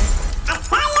flex. I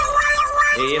tell you why.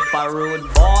 If a rude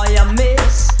boy a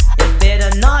miss, you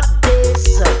better not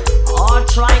diss or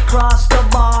try cross the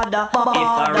border. If a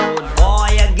rude boy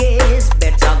a gaze,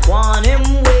 better go on him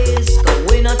waist. Cause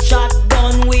we not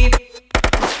shotgun, we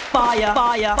fire.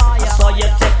 So you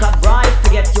take a bribe,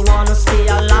 forget you wanna stay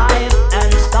alive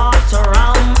and start to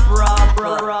ramp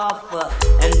rough.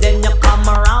 And then you come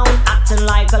around acting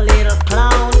like a little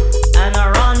clown and I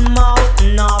run mouth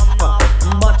off.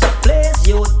 But a place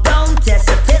you don't test,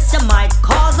 you might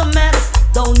cause a mess.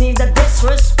 Don't need the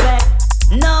disrespect.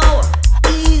 No,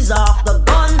 ease off the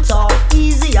gun talk.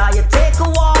 Easy, how you take a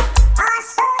walk.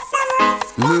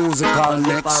 Musical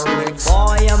mix.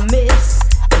 Boy, a miss.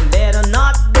 Better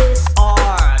not this or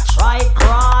try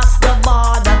cross the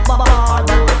border.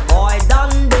 Boy,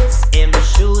 done this. Him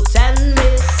shoot and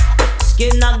miss.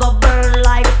 Skin a go burn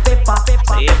like pepper.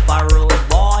 If a road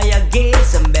boy a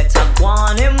gaze, him better go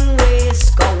on him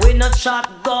waist. Cause we not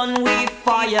shotgun, we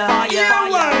fire.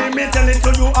 Yeah, me tell it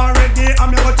to you already,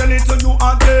 I'm gonna tell it to you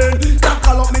again. Stop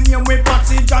call up me name with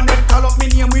Patsy Janet, call up me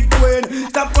name with Dwayne.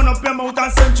 Stop run up your mouth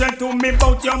and send check to me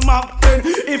about your map then.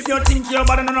 If you think you're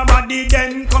better than nobody,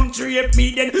 then come treat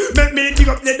me then. Make me dig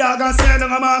up the dog and say I'm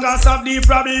gonna solve the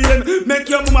problem. Make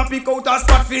your mama pick out a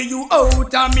spot for you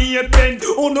out of me a pen.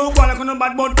 Oh no, one like no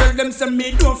bad, but tell them send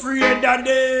me don't afraid of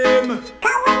them.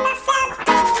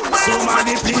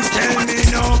 Somebody please tell me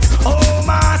now. Oh,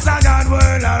 Master God,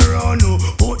 world around you.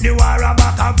 Put the war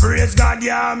back and praise God,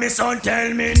 yeah, me son,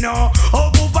 tell me now. Oh,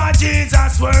 Papa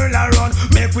Jesus, world around.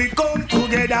 Make we come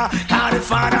together, cause the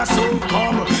Father soon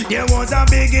come. There was a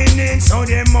beginning, so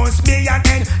there must be an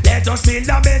end. Let us build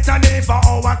a better day for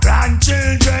our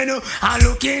grandchildren. And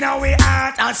look in our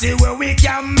heart and see where we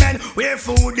can mend. Where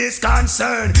food is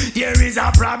concerned, there is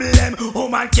a problem.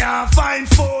 Woman can't find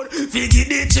food, feed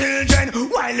the children.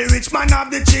 While the rich man have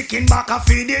the chicken back and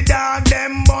feed the dog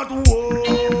them. But whoa,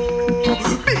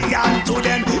 be unto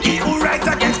them. He who rights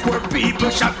against poor people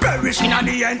shall perish in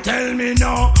the end. Tell me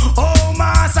now. Oh,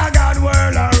 Master God,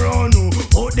 world around you.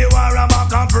 Put the war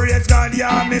back and praise God,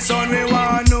 yeah, me son, we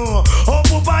want to know. Oh,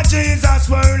 Papa Jesus,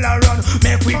 world around.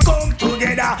 Make we come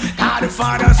together, cause the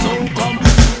Father soon come.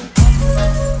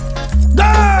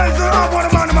 Girls, you know what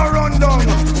the man ma run down.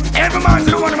 Every man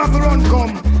see the one ma run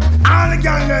come. All the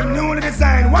girls them new to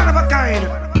design, one of a kind.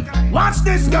 Watch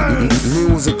this girl.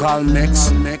 Musical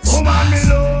mix. Oh man, me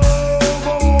love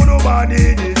how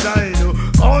nobody design.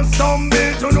 Custom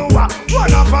built to know what.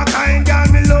 One of a kind girl,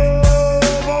 me love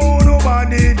how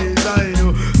nobody design.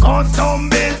 Custom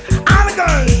built. All the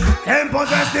girls, them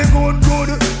possess the good.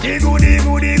 The good.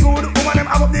 Woman them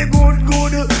have up the good. The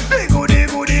good.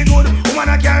 Woman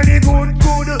a carry the good. The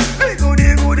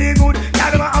good.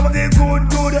 Girl them have up the good.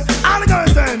 All the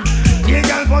girls them. The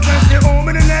girl possess the home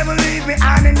and they never leave me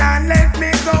and let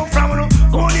me go from no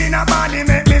good in a body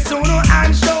make me soon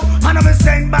and show. Man I'm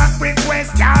send back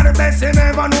request. You're the best you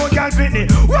ever know, girl Pitney.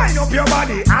 Wind up your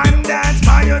body and dance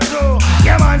by your toe.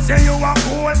 Yeah man say you are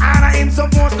cool and I am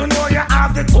supposed to know you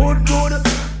have the good. The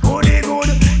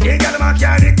girl them a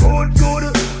carry good. Girl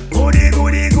them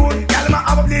a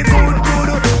have up the good.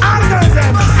 All girls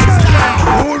them.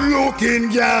 Good looking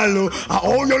girl,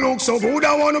 how you look so good,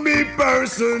 I wanna be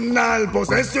personal.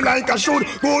 Possess you like I should.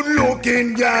 Good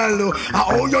looking girl,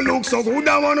 how you look so good,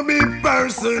 I wanna be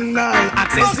personal.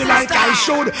 Access you like I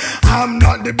should. I'm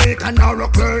not the baker nor a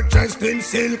clerk dressed in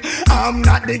silk. I'm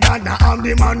not the gunner, I'm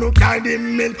the man who carry the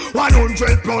milk.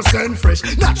 100% fresh,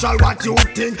 natural what you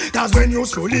think. Cause when you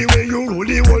slow the way you rule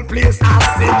the whole place,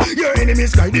 I see. Your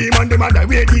enemies cry demon, them and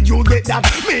where did you get that?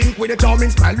 Mink with a charming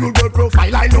style, you good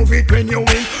profile, I love it when you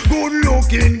win. Good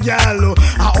looking girl,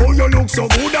 how you look so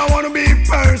good, I wanna be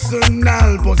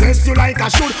personal. Possess you like I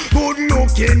should. Good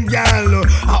looking girl,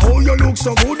 how you look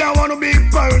so good, I wanna be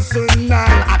personal.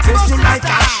 Access you like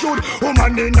I should.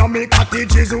 Woman in a me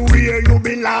cottage is where you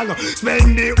belong.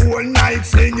 Spend the whole night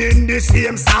singing the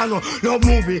same song. Love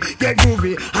movie, get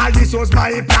groovy, all this was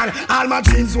my plan. All my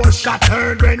dreams was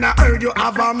shattered when I heard you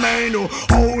have a man.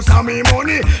 House and me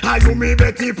money, and you me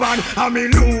Betty Pan, and me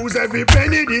lose every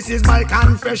penny. This is my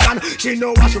confession. She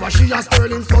know what she a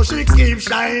sterling, so she keep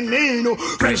shining.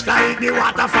 Fresh like the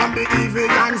water from the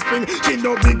Evian spring. She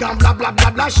no big and blah blah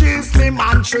blah blah. She slim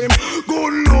and trim.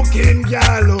 Good looking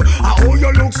girl, how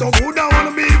you look so good, I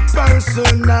wanna be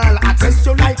personal. Access dress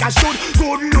you like a should.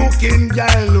 Good looking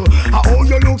girl. Oh,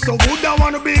 you look so good, I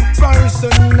want a big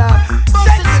person.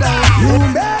 You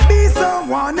may be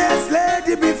someone else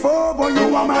lady before, but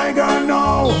you are my girl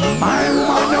now. My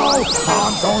woman now.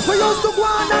 I'm so used to go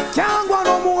on and can't go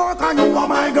no more, cause you are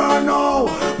my girl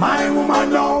now. My woman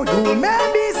now. You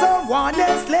may be someone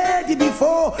else lady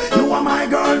before, you are my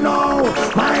girl now.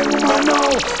 My woman now.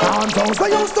 I'm so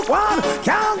used to go on,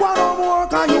 can't go no more,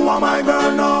 cause you are my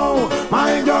girl now.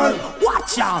 My girl,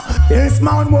 watch out. This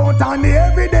man won't on the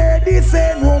everyday, this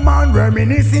same woman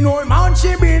reminiscing, old man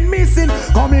she been missing,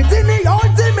 committing the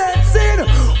ultimate sin.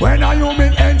 When are you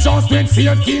been entrusted,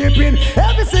 safekeeping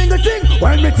every single thing?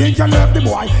 When we think you love the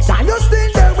boy, can you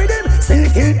still there with him?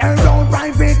 Sneaking around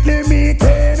privately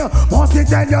meeting. Must you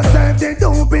tell yourself they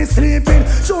don't be sleeping?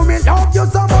 Show me love you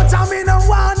so much, I mean I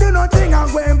want do nothing.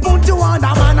 I'm going to put you on the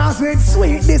manners with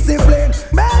sweet discipline.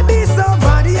 Maybe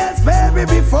somebody else baby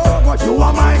before, but you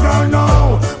are my girl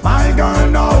now. My girl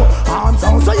now. I'm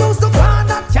so used to find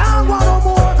that can't go no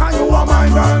more, cause you are my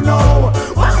girl now.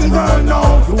 My girl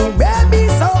now. You baby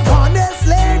someone else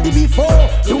lady before,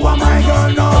 you are my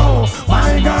girl now.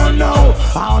 My girl now.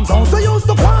 I'm so used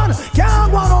to find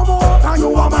can't go no more, cause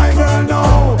you are my girl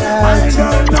now. My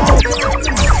girl now.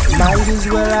 Might as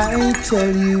well I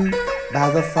tell you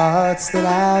about the thoughts that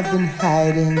I've been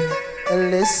hiding. A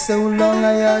list so long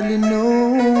I hardly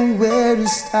know where to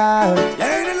start.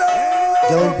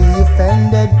 Don't be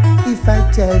offended if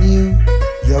I tell you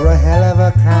you're a hell of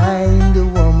a kind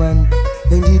of woman,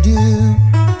 and you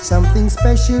do something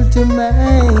special to my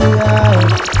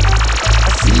heart. I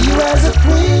see you as a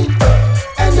queen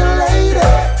and a lady.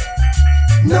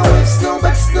 No ifs, no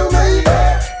buts, no maybe.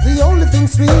 The only thing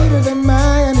sweeter than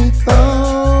my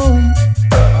honeycomb.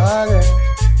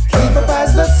 Keep up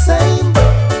as the same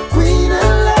queen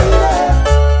and lady.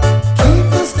 Keep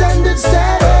the standard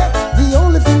steady. The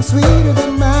only thing sweeter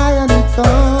than my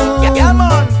honeycomb. Yeah,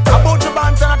 man. About your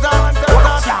band,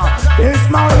 Watch out. This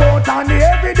man wrote on the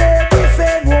everyday, this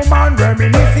same woman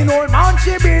reminiscing, old man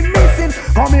she been missing,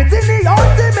 committing the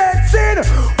ultimate sin.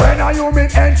 When are you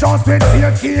been entrusted,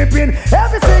 safekeeping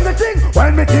every single thing?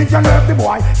 When we think you love the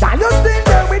boy, can you still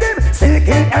there with him?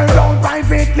 Sneaking around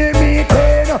privately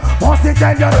meeting. Must you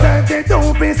tell yourself they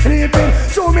don't be sleeping?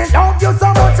 Show me love you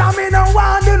so much, I mean I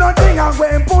want do nothing. I'm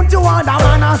going to put you on the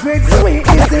manners with sweet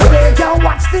discipline. Can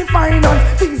watch the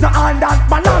finance, things are on that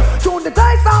balance. Through the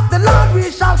grace of the Lord we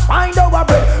shall find our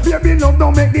bread. Baby love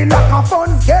don't make the lack of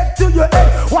funds get to your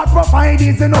head. What provide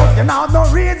is enough, you have no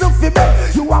reason for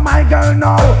bed. You are my girl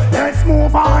now, let's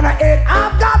move on ahead.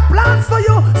 I've got plans for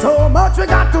you, so much we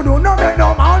got to do. No make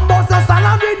no man bust us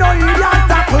and we no idiot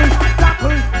tackle.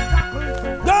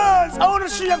 Girls, I wanna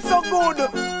see them so good.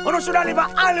 I wanna should I live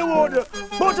in Hollywood.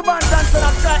 Both the band dancing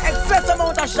and try excess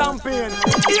amount of champagne.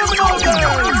 Hear me now,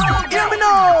 girls. Hear me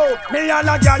now. Me and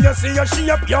a girl, you see your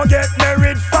shape, you get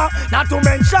married for. Not to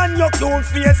mention your cute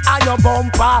face and your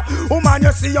bumper. Woman,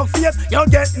 you see your face, you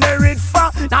get married for.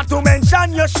 Not to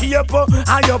mention your shape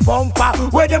and your bumper.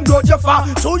 Where them go you for?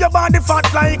 Show your body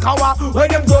fat like our. Where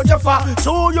them go you for?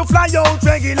 Show you fly out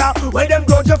regular. Where them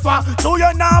go you for? Show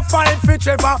you not fight for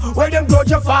Trevor. Where them go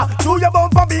you for? Show your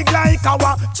bumper big like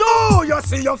our. Show you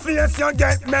see your face, you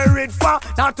get married for.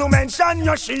 Not to mention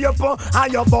your shape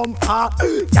and your bumper.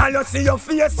 Can you see your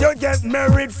face, you get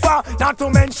married for. Not to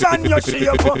mention your shape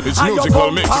and your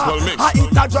bumper. I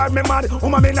eat a drive me mad,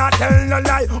 woman me not tell no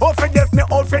lie. Oh for deaf me,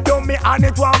 oh for dumb me, and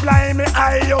it won't blind me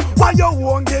eye. Why you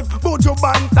won't give? But you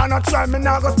bant and not try me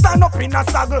now go stand up in a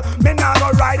saddle. Me now go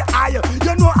ride high.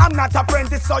 You know I'm not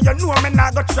apprentice, so you know me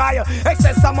now go try.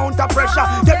 Excess amount of pressure,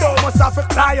 you don't must have to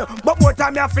cry. But more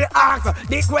time you have to ask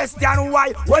the question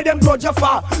why. Where them go you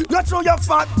for? You throw your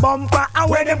fat bumper and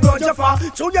where them go you for?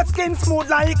 Show your skin smooth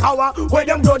like our. Where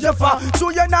them go you for?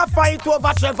 Show you not fight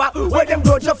over Trevor. Where them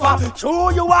go you for? Show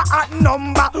you a hot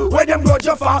number. Where them go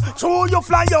you for? Show you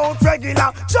fly out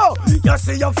regular. Show you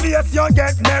see your face, you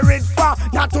get married for.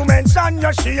 Not to mention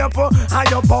your shape and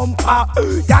your bumper.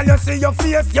 Can you see your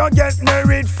face, you get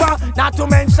married for. Not to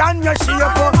mention your shape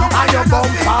and your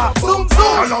bumper. Zoom zoom.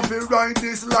 I love you ride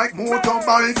this like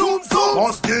motorbike. Zoom zoom.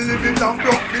 Must kill it in and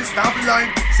broke this stop line.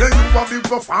 Say you a big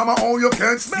performer, oh you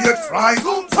can't stay fry.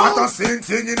 Zoom zoom. What a same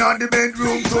thing in the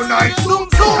bedroom tonight. Zoom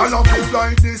zoom. I love you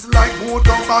ride this like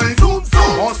motorbike. Zoom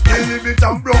zoom. Must kill it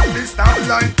and broke this stop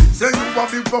line. Say you a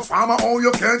big performer, oh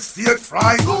you can't stay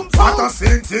fry. Zoom zoom. What a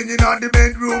same thing in the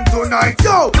bedroom tonight.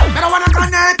 Yo, I don't wanna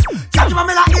connect. Catch my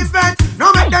like event.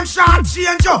 No make them short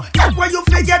change yo. Get where you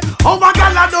forget. Oh my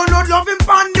girl I don't know love him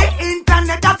on the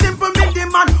internet. That simple me the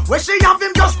man. Where she have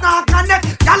him just not connect.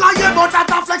 Y'all are here but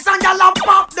at a flex and y'all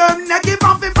pop them neck. If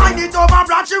I find it over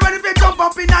broad, she ready to jump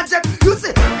up in a jet. You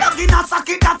see, plug in a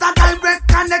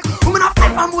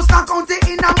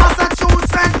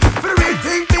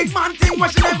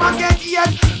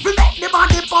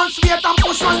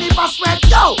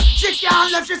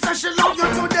left, she said she love you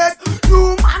to death.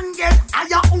 You man get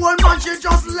higher old man, she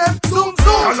just left. Zoom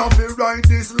zoom. I love it ride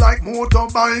this like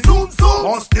motorbike. Zoom zoom.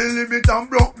 Must the limit and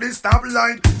broke the stop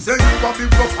line. Say you a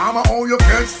big performer, how you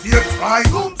can stay fly.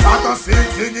 Zoom zoom. What a same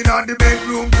thing in the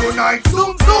bedroom tonight.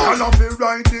 Zoom zoom. I love it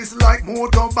ride this like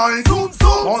motorbike. Zoom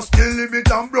zoom. Must the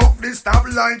limit and broke the stop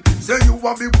line. Say you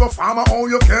a big performer, how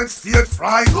you can stay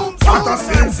fly. Zoom zoom. What a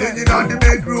same thing in the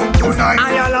bedroom tonight.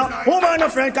 Ayala, woman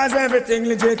of friend, cause everything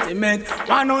legitimate.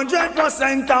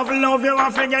 100% of love, you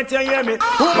won't forget you hear me.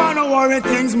 Woman no worry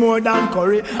things more than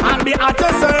curry. And be at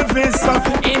your service,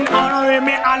 in honor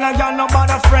me. All of y'all no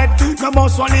bother fret. No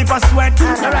boss one heap of sweat.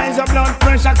 The rise of blood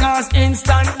pressure cause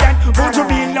instant death. Would you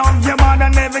be love your man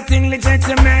and everything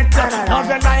legitimate? Love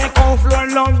your like on floor,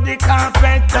 love the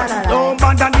carpet. Don't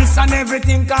bother this and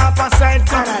everything carpet.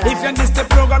 If you miss the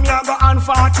program, you go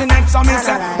unfortunate. So me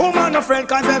say, woman no friend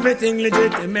cause everything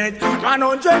legitimate.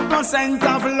 100%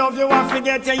 of love you won't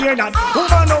forget you hear that.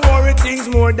 Woman no worry things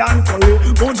more than curry.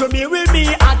 Would you be with me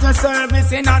at your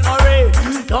service in an hurry?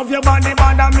 Love your body,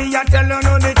 bother me, I tell you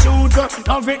know the truth.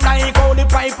 Love it like how the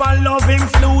pipe and love him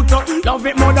flute. Love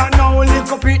it more than now,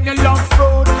 lick up it, the love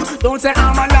fruit. Don't say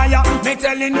I'm a liar, me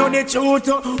telling you the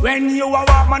truth. When you a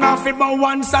walk, man, I feel about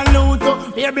one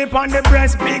salute. Baby pon the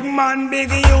breast, big man,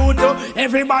 big youth.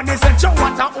 Everybody say, "Chow,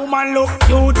 what a woman look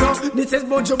cute." This is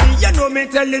Buju B, you know me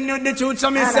telling you the truth. So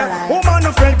me say, woman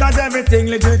no friend cause everything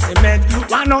legitimate.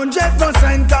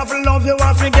 100% of love you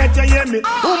won't forget you hear me.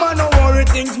 Woman no worry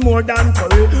things more than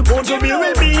curry. Buju B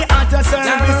will be at your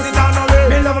service in an hurry.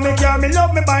 Me love me car, me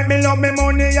love me bike, me love me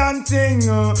money and thing.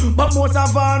 But most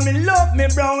of all me love me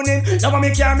browning. Love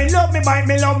me car, me love me bike,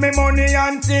 me love me money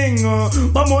and thing.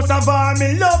 But most of all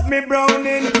me love me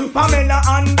browning. Pamela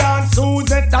and Dan,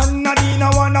 Suzette and Nadine,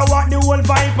 I wonder what the whole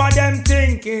vibe of them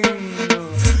thinking.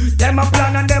 Them a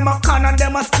plan and them a con and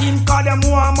them a scheme, cause them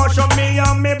want much of me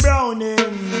and me browning.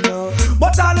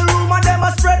 But all the rumor them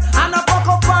a spread and a fuck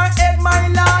up her head, my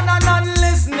land and not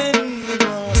listening.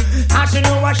 And she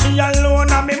know why she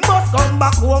alone and me must come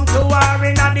back home to her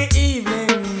in the evening.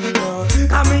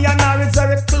 And me and her is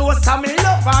very close and me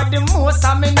love her the most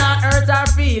and me not hurt her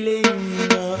feeling.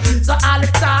 So all the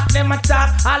talk, them a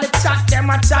talk, all the chat, them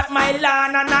a chat, my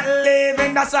land and not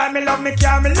living. That's why me love me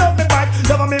car, me love me bike,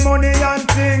 love me money and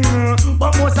thing.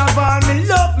 But most of all, me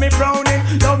love me browning.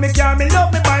 Love me car, me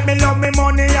love me bike, me love me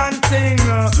money and thing.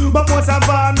 But most of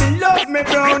all, me love me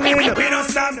browning. We don't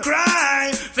stop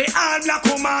crying for all black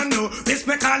woman.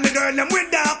 Respect all the girl them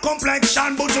with dark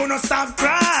complexion, but you don't stop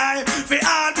crying for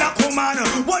all black woman.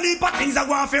 One heap of things I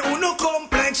want for uno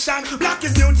complexion. Black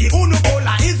is beauty, uno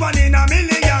cola is one in a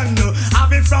million.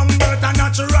 Have it from birth a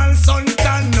natural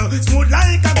suntan. Smooth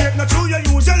like a grape, not true you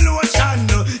use your lotion.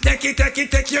 Take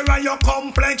care of your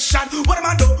complexion. What am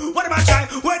I do? What am I try?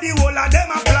 Where the whole of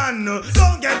them a plan?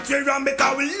 Don't get me wrong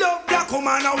because we love black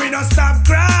woman and we don't stop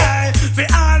cry for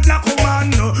all black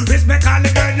woman. Respect all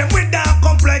the girl them with dark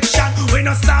complexion. We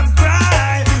don't stop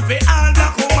cry for all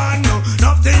black woman.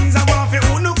 Enough things I want for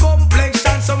uno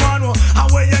complexion. Someone how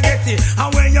where you get it? How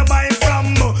where you buy it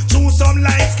from? Choose some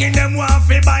light skin them want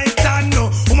for buy tan.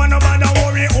 Woman no bother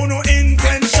worry uno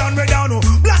intention. We down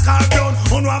black or brown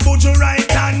uno a Buju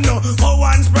right hand. Go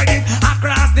and spread it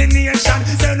across the nation.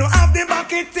 Say no have the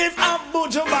bucket if have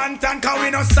Buju Banton. Cause we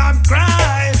no stop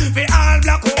cry for all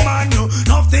black woman.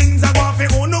 Enough things I want for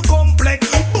uno complex.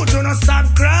 Buju no stop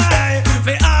cry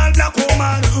for all black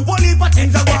woman. One heap of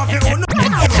things I want for uno.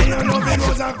 You know it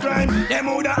was a crime. Them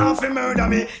woulda have to murder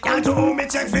me. Can't you hold me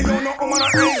check for you no woman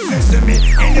exist to me.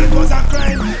 And it was a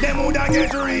crime. Them woulda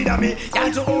get rid of me.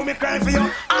 Can't you hold me cry for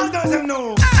you? All does them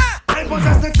know. I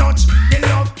possess the touch, the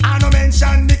love, I no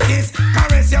mention the kiss.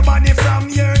 Caress your body from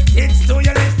your tits to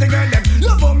your lips, the girl them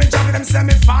love how me juggle them, say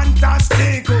me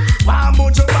fantastic. One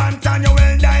Buju Banton, you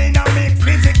well dynamic,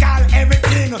 physical,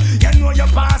 everything. You know you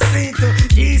pass it.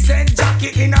 Decent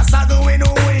jacket in a saddle with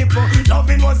no whip.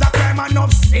 Loving was a crime,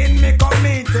 enough sin me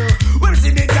commit. We'll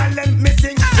see the girl them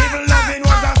missing. Even loving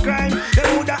was a crime, they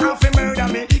woulda have to murder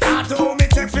me. Can't hold me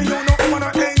check for you, no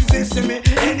woman no exist to me.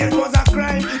 And it was a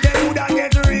crime, they woulda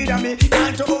get rid of me.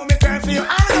 Can't hold me cry for you,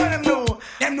 I know them know.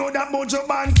 Them know that Buju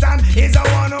Banton is a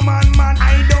one-man man.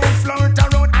 I don't flirt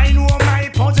around, I know my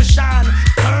position.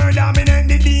 Her dominant,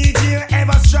 the DJ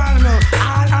ever strong.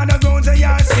 All underground they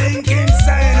are sinking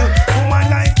sand. Woman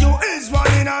like you is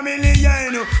one in a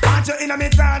million. Watch you in a me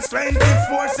thoughts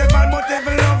 24/7. But if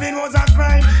loving was a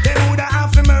crime, they woulda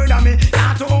have to murder me.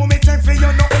 Can't hold me check for you,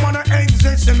 no woman no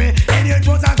exist to me. And it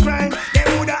was a crime, they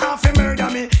woulda have to murder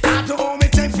me. Can't hold me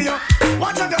check for you.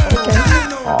 Watch a girl.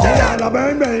 They all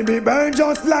burn, baby, burn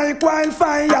just like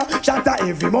wildfire. Shatter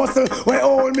every muscle, we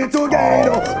hold me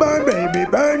together. Burn, baby,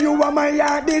 burn, you are my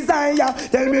desire.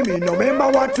 Tell me no remember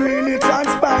what really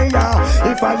transpire.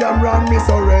 If I am wrong, me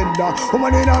surrender.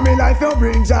 Woman in my life, you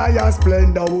bring joy and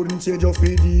splendor. Wouldn't change your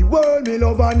feed the world. Me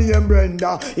love her name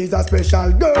Brenda. Is a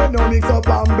special girl, no mix up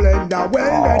and blender.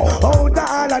 Well then, out of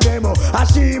all of them, I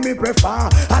she me prefer.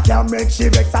 I can't make she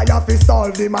vex, I have to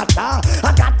solve the matter.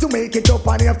 I got to make it up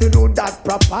and I have to do that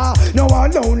proper. No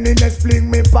one loneliness fling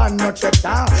me pan no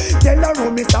checker. Tell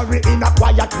her me sorry in a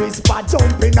quiet whisper.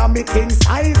 Jump in a me king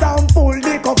size and pull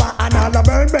the cover. And all a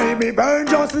burn, baby, burn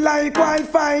just like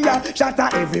wildfire. Shatter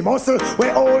every muscle, we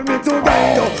hold me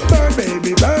together. Burn,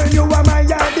 baby, burn, you are my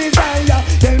desire.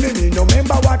 Tell me no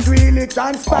remember what really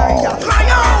transpire. Cry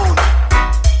out!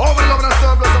 Oh, we love the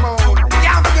surplus amount.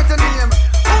 Can't forget the name.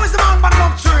 Who is the man but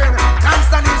up train?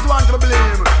 Constant is one to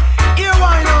blame. Here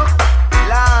why now?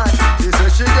 Lad, she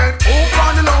said she get hooked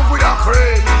on the love with a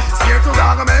friend. Scared to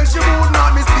Gargamel, she would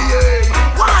not misbehave.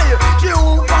 Why? She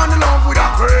hooked on the love with a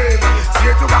friend.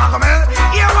 Scared to Gargamel,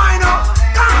 here why now?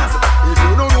 Cause if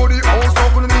you don't know the house, how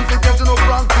can you get no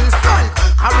practice? Like,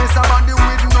 caress a body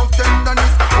with enough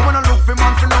tenderness. Woman I look for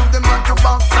man to love them like a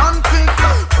box and kick.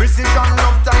 Precision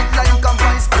love tight like a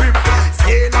vice grip.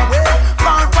 Sail away,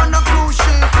 far from a cruise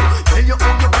ship. Tell you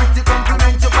how you pretty,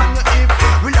 compliment you on your hip.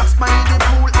 Relax by the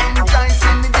pool, enjoy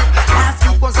in the dip. Last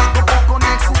week was Acapulco,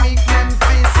 next week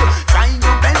Memphis. Try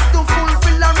your best to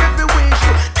fulfill her every wish.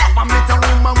 Never met a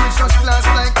woman with just class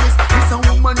like this. This a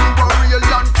woman who a real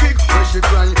and kick. Where she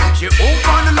cry, she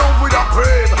open the love with a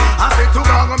crave. I said to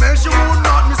Gargamel, she would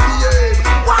not misbehave.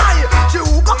 Why? She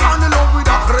hook up on the love with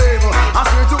a crave. I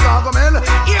swear to Gargamel,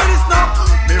 hear this now.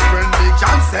 Me friend Big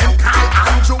Johnson, Kyle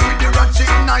Andrew with the ratchet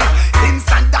knife. Since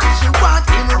and that she want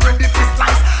him ready for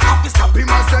slice. Have to stop him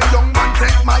and say, young man,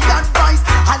 take my advice.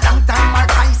 A long time I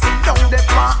try, sit down the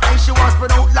bar. And she was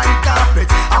spread out like carpet,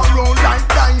 and roll like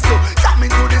dice. So jam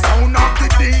into the sound of the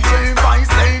DJ voice,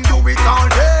 saying do it all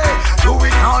day, do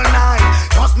it all night.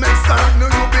 Just make certain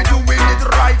you be doing it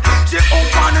right. She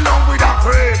open the love with a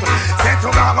crave. Said to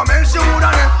Gargamel, she woulda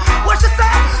left. What she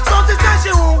say? So she said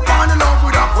she open the love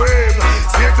with a crave.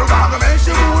 Said to Gargamel,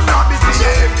 she would not be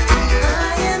saved.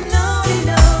 I am lonely,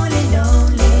 lonely,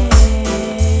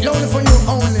 lonely. Lonely for you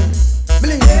only.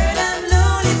 Believe Girl, I'm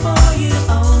lonely for you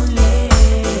only.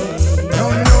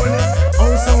 lonely, lonely,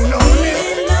 oh so lonely.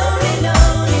 Lonely,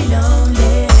 lonely,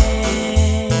 lonely.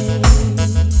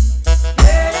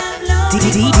 Girl, I'm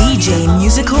lonely. DJ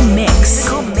Musical Mix.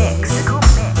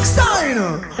 Stein,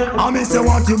 I me say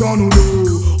what you gonna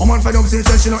do? I'm on fed up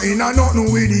since she not in and not no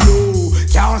with you.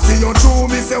 Can't see you true,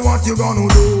 me say what you gonna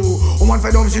do? I'm on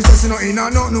fed up, she says she not in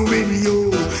and not no with you.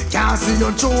 Can't see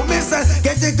you true, me say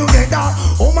get it together.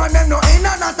 Woman them no in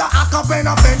and not a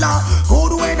acapella fella.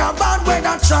 Good weather, bad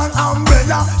weather, strong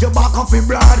umbrella. You back off in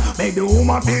blood, make the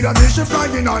woman feel that she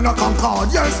flying on a Concorde.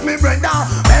 Yes, me brother,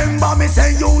 remember me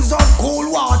say use up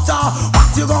cool water. What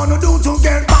you gonna do to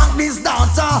get back this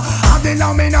daughter? Have the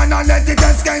nomin and let it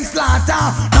escape slaughter.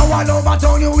 Now all over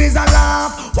town you is a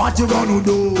laugh. What you gonna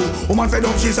do? Woman fed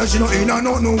up, she says she not in and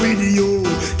not no with you.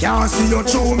 Can't see you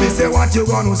true, me say what you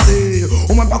gonna say.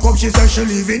 Woman back up, she says she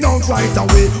leaving out right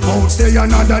away. Won't stay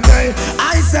another day.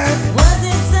 I said, Was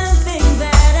it something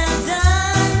that I've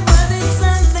done? Was it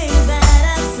something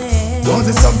that I've said? was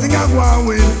it something I go on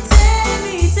with? Tell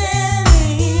me.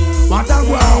 What I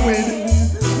go on with?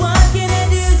 What can I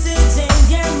do to change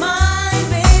your mind?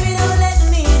 Baby, don't let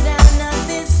me down, not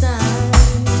this time.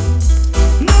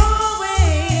 No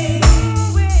way.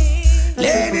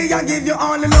 Lady, I give you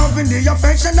all the love and the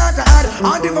affection that I had.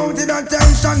 Undevoted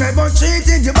attention, never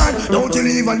treated you bad. Don't you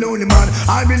leave a lonely man.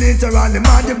 I'll be literally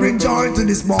mad. You bring joy to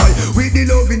this boy with the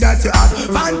loving that you have.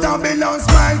 Phantom below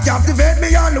smile, captivate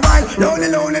me all the while. Lonely,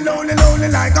 lonely, lonely, lonely,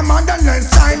 like a motherless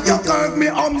child. You curve me,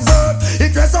 observe.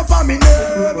 It rests up on me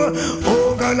nerve.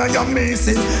 Oh girl, I am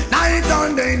missing. Night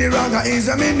and day, the ragga is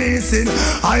a me missing.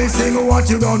 I sing, what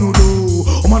you gonna do?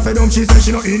 Woman fed up, she says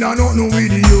she not in and not no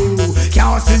with you.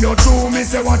 Can't see you true, me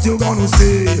say what you gonna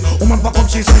say. Woman pack up,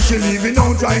 she says she leaving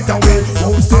out right away.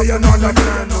 Won't stay another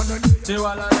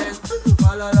day.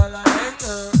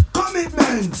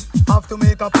 Commitment. Have to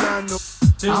make a plan.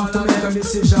 Have to make a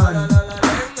decision. Have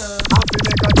to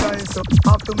make a choice.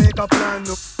 Have to make a plan.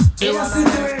 In a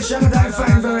situation that I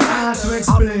find very hard to Have to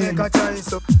explain. make a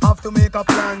choice. Have to make a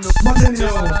plan. But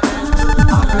anyhow,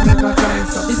 have to make a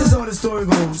choice. This is how the story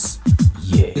goes.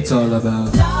 Yeah. It's all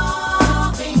about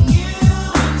Loving you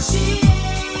and she.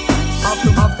 Have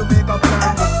to make a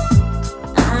plan.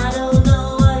 I don't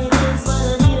know what it is, but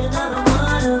I need another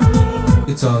one of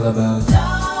me. it's all about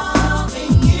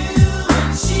Loving you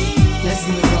and she. Let's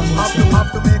give it one more Have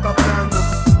shot. to make a plan.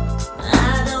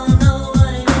 I don't know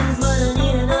what it is, but I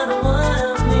need another one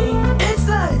of me. It's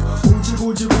like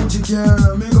Gucci Gucci Gucci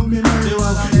can't make up me mind.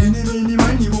 Any mini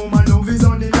miny woman love is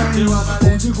on the line.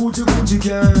 Gucci Gucci Gucci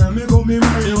can't make up me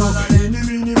mind. Any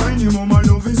mini miny woman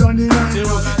love is on the line.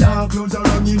 Dark clouds are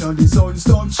hanging and the sun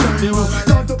stop shining.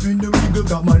 Caught up in the wiggle,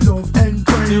 got my love and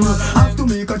crime. Have to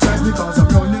make a choice because I'm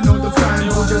running out of time.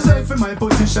 Put yourself in my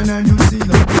position and you see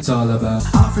what it's all about.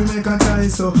 Have to make a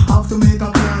choice, so have to make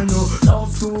a plan. No,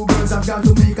 love two girls, I've got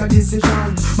to make a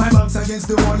decision. My back's against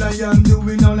the wall, I am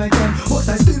doing all I can, but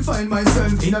I still find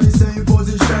myself in the same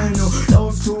position. No,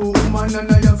 love two woman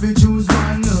and I have to choose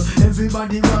one.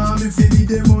 Everybody want me to be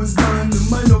the most done.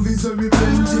 My love is very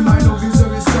plenty, my love is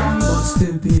very strong, but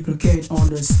still people can't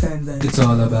understand that it's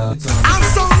all about. Have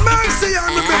some mercy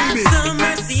on me, baby. Have some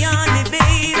mercy on me,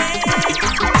 baby.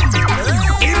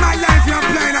 In my life, you're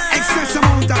applying an excess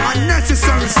amount of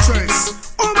unnecessary stress.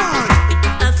 Oh man,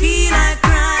 I feel like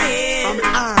crying.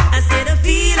 I said I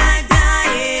feel like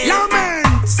dying.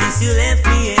 Lament. Since you left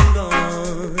me and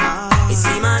gone, you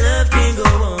see my love can't go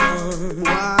on.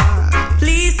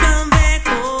 Please come back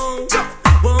home.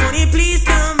 Won't you please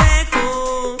come back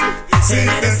home? Say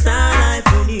that I start life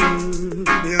with you.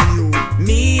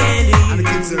 Me and you.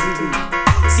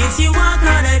 Since you walk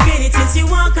on again, since you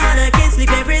walk on again,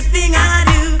 sleep everything I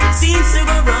do seems to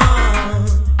go wrong.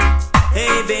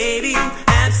 Hey baby,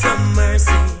 have some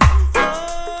mercy.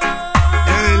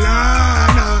 Hey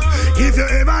Lana, if you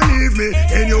ever leave me,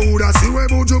 then you woulda see where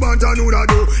Buju Banton woulda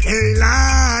do. Hey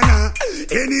Lana,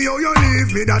 anyhow you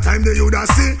leave me, that time they woulda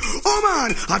see. Oh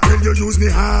man, I tell you use me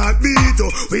heartbeat.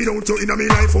 Without you in my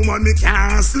life, woman, me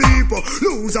can't sleep.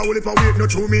 Lose a whole heap of weight, no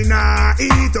true me nah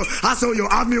eat. I saw you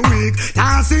have me weak,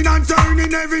 dancing and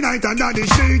turning every night under the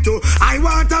sheet. I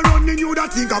want to run in you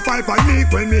that think a pipe and leak.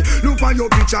 When me look at your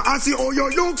picture and see how you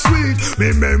look sweet.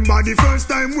 Remember the first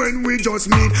time when we just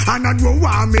meet, and I know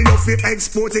why me love you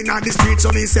exporting on the street. So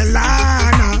me say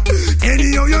Lana,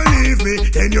 anyhow you leave me,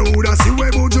 then you woulda see where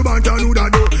Buju Banton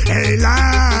woulda do. Hey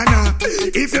Lana,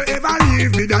 if you ever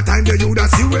leave me, that time you woulda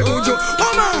see where Buju.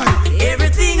 Oh man,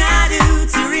 everything I do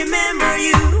to remember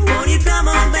you. Won't you come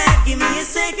on back, give me a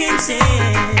second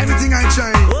chance. Everything I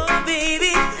try. Oh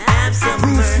baby, have some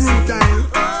mercy.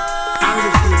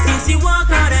 Since you walk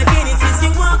out again, since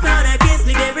you walk out again,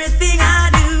 sleep everything I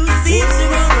do seems to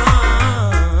go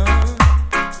wrong.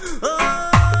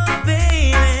 Oh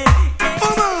baby,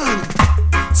 oh man,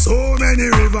 so many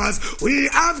rivers we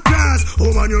have crossed.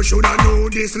 Oh man, you shoulda know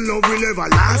this love will ever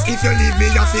last. If you leave me,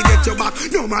 you forget your back,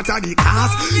 no matter the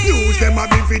cost. Use them a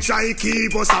been fi try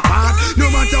keep us apart. No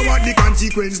matter what the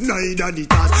consequence, neither the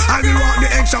task. I will walk the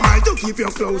extra mile to keep you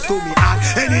close to me heart.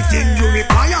 Anything you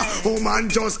require, oh man,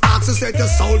 just ask to set your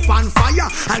soul on fire.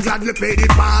 I'll gladly pay the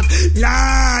part.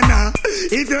 Lana,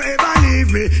 if you ever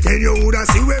leave me, then you woulda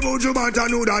see where Buju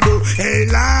Banton woulda do. Hey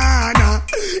Lana,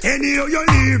 anyhow you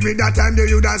leave me, that time you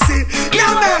woulda see.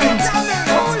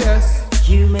 Oh yes.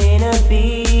 you may not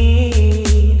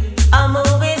be a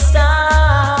movie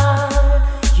star,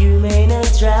 you may not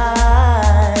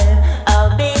drive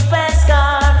a big fast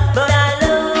car, but I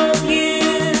love you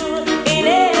in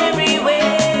every way.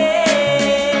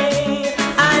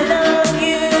 I love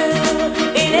you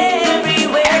in every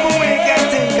way. Every way you can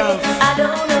think of. I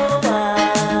don't know why.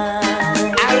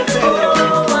 I'll tell you.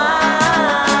 Oh, why?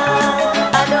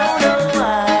 I don't know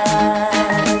why.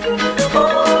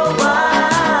 Oh, why?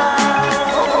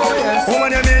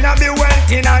 Woman, you may not be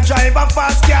wealthy, not drive a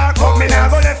fast car, but me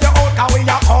never left you out, cause we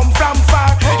a come from far.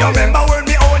 You remember when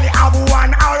me only have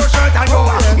one arrow shirt, and you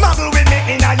a muggle with me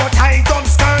in a your tight up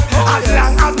skirt. As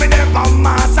long as me never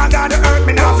mass, I got the earth,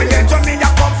 me not forget where me a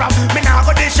come from, me not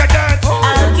go dish your dirt.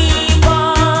 I'll keep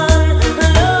on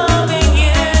loving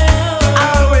you.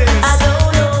 Always. I don't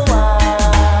know why.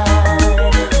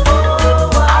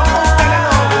 Oh, why?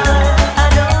 I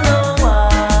don't know why.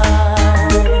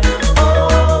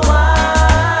 Oh, why?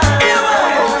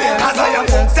 As I am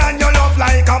hooked on your love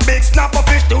like a big snapper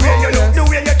fish. The way you look, the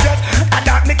way you dress, and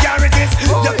that me carry this.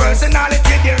 Your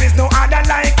personality, there is no other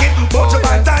like it. But you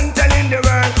Banton telling the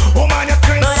world, oh man, you're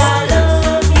crazy. But I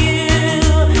love you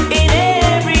in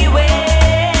every way.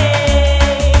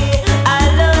 I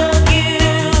love you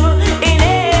in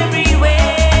every way.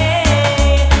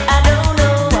 I don't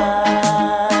know why.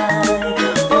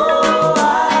 Oh,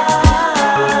 why?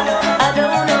 I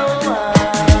don't know why.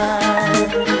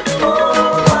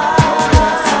 Oh, why?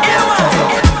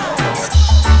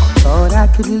 Thought I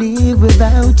could live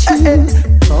without you.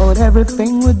 Thought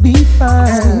everything would be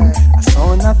fine. I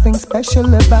saw nothing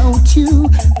special about you,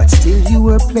 but still you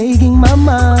were plaguing my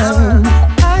mind.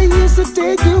 I used to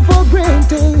take you for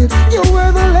granted. You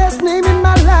were the last name in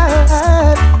my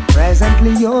life.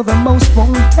 Presently you're the most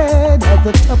wanted at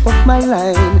the top of my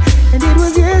line. And it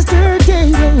was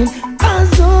yesterday as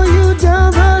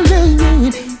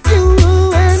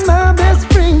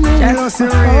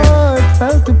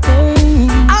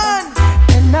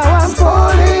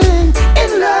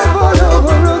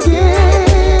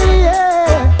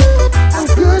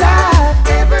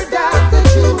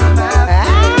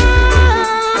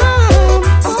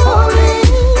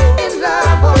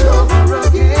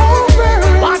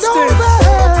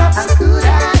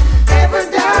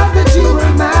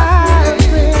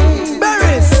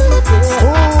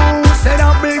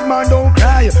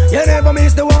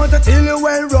till you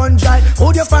well run dry.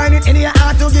 Would you find it in your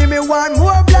heart to give me one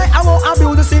more blight? I won't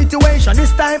abuse the situation,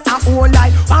 this time I won't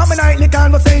lie. For my nightly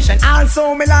conversation,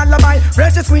 also me lullaby.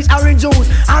 Fresh sweet orange juice,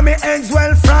 and me eggs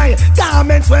well fried.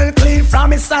 Garments well clean, from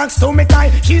me socks to me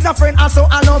tie. She's a friend, also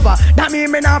a lover, that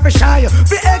mean me not be shy.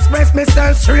 Fi express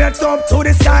myself straight up to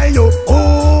the sky. You,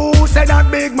 ooh, say that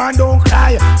big man don't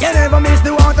cry. You never miss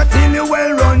the water till you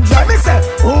well run dry. Me say,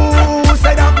 ooh,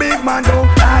 say that big man don't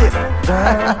cry.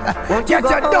 Won't Get you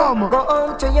your go dumb. home, go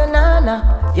home to your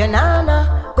nana, your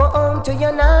nana. Go home to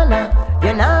your nana,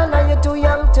 your nana. You're too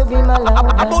young to be my lover.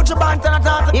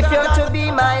 If you're to be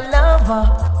my lover,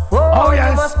 oh yes,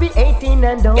 you must be 18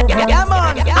 and over. Yeah,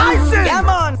 man, I say, yeah,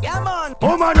 man, yeah, man.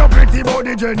 Woman, no pretty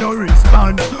body, you no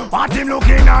respond. What him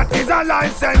looking at is a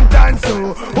life sentence.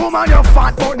 So, woman, you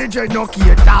fat body, you no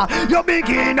cater. You big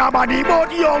in a body,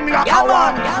 but young like a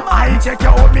one. I check you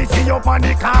out, me see you on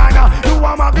the corner. You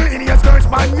a muggle in your skirts,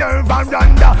 man, you're from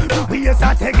Rwanda. We just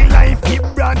a taking life, keep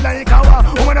brand like our.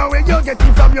 Woman, where you get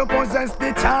it from, you possess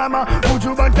the charmer. Put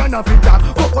you back on a fit up.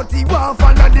 Cocotti one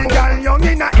fan of the girl, young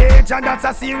in a age, and that's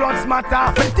a serious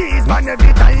matter. These man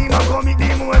every time I go meet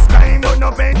the most crime, but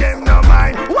no pay them no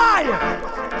mind. Why?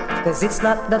 Cause it's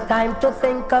not the time to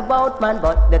think about man,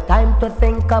 but the time to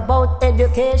think about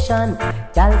education.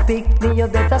 Y'all pick me, you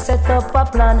better set up a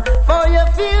plan for your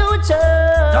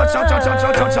future.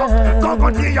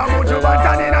 Cocotti, you put you back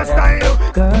on in a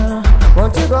style. Girl,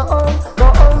 won't you go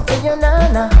home to your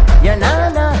nana, your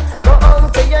nana. Go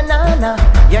home to your nana,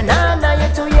 your nana.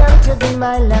 You're too young to be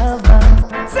my lover.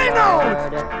 Sing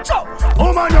out! Chop!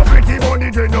 Woman, your pretty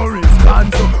body, you no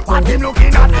response. What him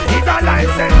looking at is a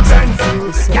life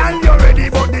sentence. Girl, you ready,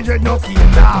 but the dread no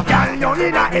killer. Girl, you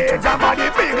in a age of body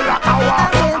big like a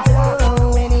walk.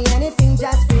 Anything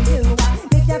just for you.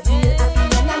 Make you feel happy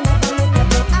and I never make you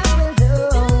feel. I will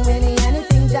do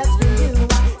anything just for you.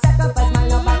 Sacrifice my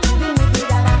love back to the wicked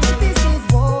that this is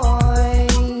boy.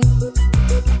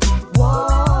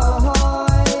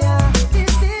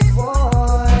 This is boy.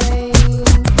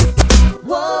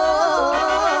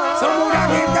 So would I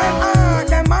give them heart,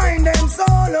 them mind, them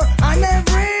soul, and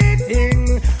everything,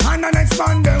 and then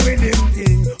expand them with them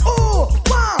thing. Oh,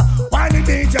 wow! While the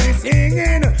DJ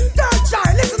singing, that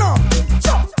child, listen up.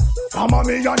 Chop! From a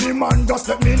me and the man, just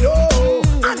let me know.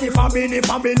 And if I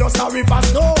be no sorry for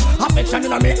snow. Affection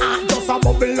in me heart, just a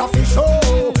bubble of the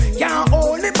show. Can't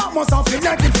hold it back, must have to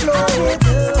let it flow.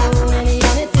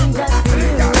 Anything just for you.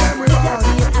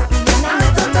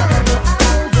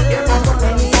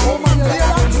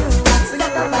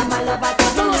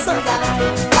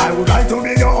 I would like to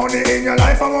be your only in your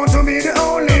life. I want to be the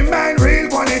only man. Real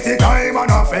quality time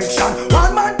and affection.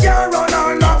 One man can run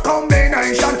on that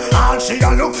combination. All she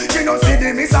a look, she no see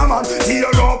the miss a man. Tear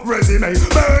up resume,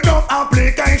 burn up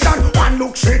application. One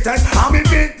look she take, I'm in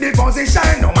fit the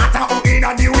position. No matter how in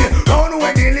a the way, run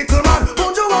away the little man.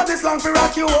 Don't you want this long for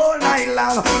rock you all night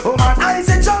long? Oh man, I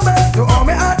say trouble to all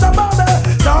me heart a bubble.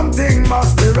 Something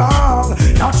must be wrong.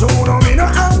 Not true, no me no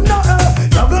have no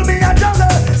juggle me a juggle.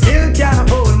 Still can't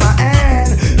hold my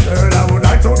hand. Girl, I would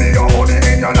like to be your only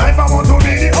in your life. I want to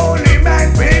be the only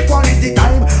man with quality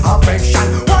time, affection.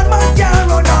 One man can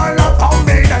run all a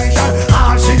combination.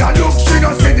 All she a look, she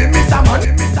no see the miss a man.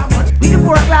 We the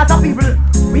poor class of people.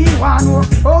 We want more.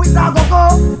 Oh, it's a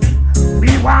go-go.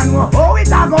 We want more. Oh,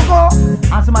 it's a go-go.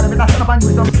 And somebody better stand up and do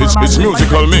some. It's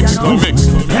musical mix, no mix.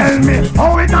 Tell me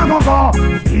how it a go-go.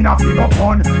 In a figure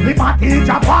fun. If a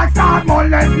teacher boy start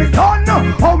molest me son,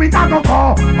 how it a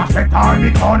go-go. Machete on me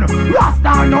gun.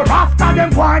 Rasta no rasta, them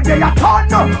boy they a ton.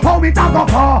 How it a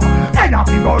go-go. In a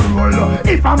figure roll.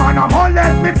 If a man a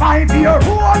molest me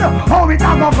 5-year-old, how it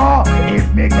a go-go. If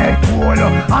me get cool,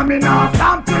 I me not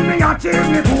stop till me achieve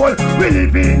me goal. We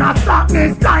live in a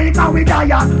slackness like a we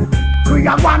diet. We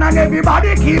a one and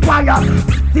everybody keep quiet.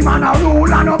 The man a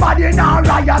rule and nobody now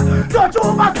riot. Judge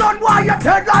over son, why you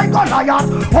dead like Goliath?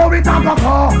 How it a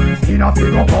go-go? In a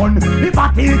figure gun. If a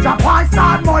teacher boy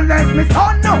start molest me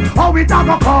son, how it a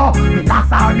go-go? The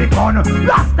last on the gun.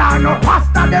 Rasta no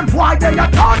rasta, them boy they a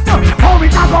ton. How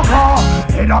it a go-go?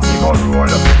 In a figure rule.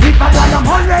 If a boy a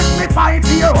molest me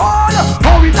 5-year-old,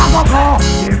 how it a go-go?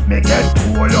 If me get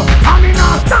cool, I me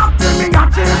not stop till me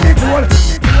achieve me goal.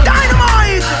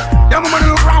 Dynamite! Them women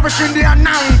look ravish in the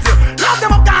night. Love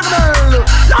them up Gargamel.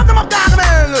 Love them up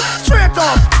Gargamel. Straight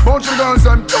up. Bunch of girls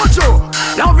and Jojo.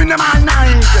 Loving them all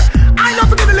night. I love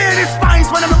to give the ladies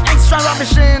spice when them look extra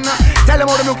ravishing. interesting. Tell them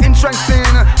how they look interesting,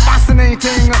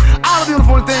 fascinating, all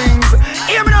beautiful things.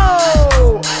 Hear me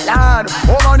now, lad.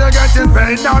 Over there getting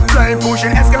paid, not play,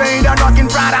 pushing escalator, rocking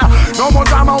Prada. No more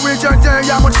drama with your day,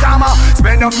 how much drama.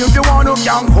 Spend up if you want to,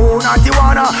 young ho, not you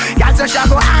wanna. Y'all say y'all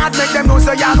go hard, make them know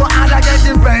so y'all go hard.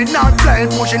 Getting paid, not play,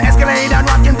 pushing escalator,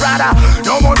 rocking Prada.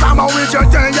 No more drama with your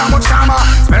day, how much drama.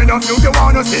 Spend up if you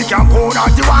want to, see young ho,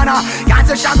 not you wanna. Y'all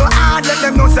say y'all go hard, let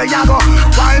them know so y'all go.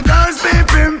 While girls be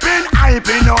pimping,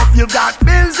 hyping up, you got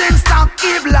bills in stock,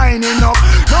 keep lining up.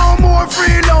 No more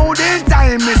freeloading,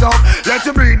 time is up. Let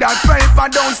you breathe that paper,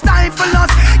 don't stifle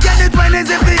us. Get the 20s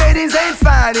if the 80s ain't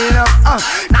fat enough.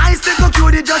 Nice little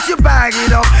cutie, just you bag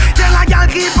it up. Tell a girl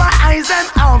keep her eyes and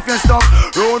off your stuff.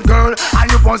 Road girl,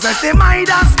 and you possess the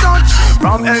Midas touch.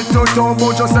 From head to toe,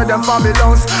 but just say them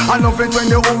fabulous. I love it when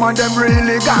the woman them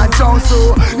really got just.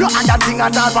 So no other thing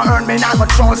at all for earn me not go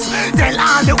trust. Tell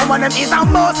all the woman them is a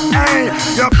must. Hey,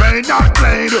 you paid not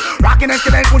played. Rocking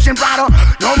escalate, pushing Prada.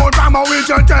 No more drama, we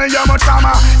just tell you much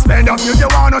drama. Spend up if you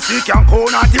wanna, seek your cool,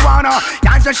 not you wanna.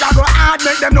 Can't just go hard,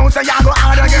 make them know say you go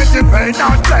hard. Getting paid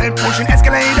not played, pushing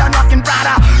escalate and rocking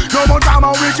Prada. No more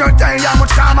drama, we just tell you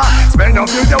much drama. Spend up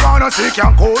if you wanna, seek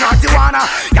your cool, not you wanna.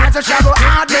 Can't just go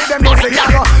hard, make them know say you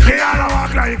go. They all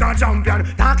walk like a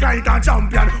champion, talk like a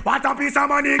champion. What a piece of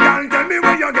money, girl, tell me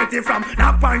where you get it from.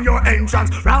 Knock on your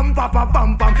entrance, ram pa pa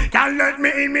pam pam. Can't let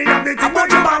me in, me have the thing what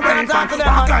you want to talk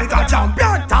like a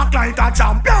champion, talk like a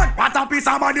champion. What a piece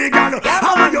of money, girl,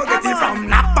 how will you get it from?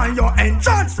 Knock on your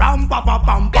entrance, ram pa pa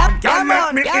pam pam. Can't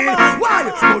let me in, why?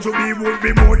 Would you be would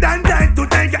be more than dead to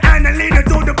take your hand and lead you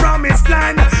to the promised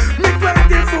land? Me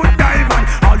 20-foot dive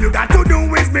on. All you got to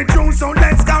do is be true, so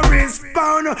let's go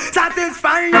respond.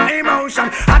 Satisfy your emotion.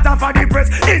 Hotter for the press,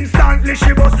 instantly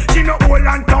she bust. She no old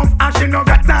and tough, and she no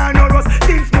got time no rust.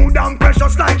 Things smooth and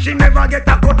precious like she never get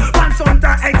a cut. Pants on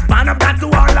to expand up, got to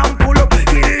all and pull up.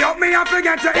 Giddy up, me I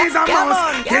forget you is a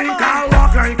mouse. Think I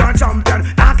walk like a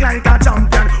champion, talk like a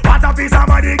champion. What a piece of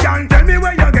body, can tell me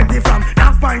where you get it from.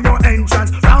 Knock on your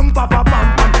entrance, ram pa pa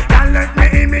pam pam. Can't let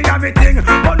me in, me everything.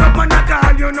 But up on the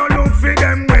car, you no look for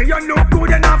them way. You look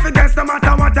good enough to guess no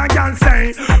matter what I can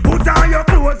say. Put on your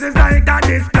clothes, it's like a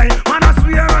display. Man, I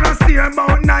swear and I steer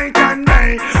about night and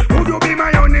day. Would you be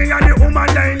my honey and the woman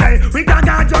lay? We can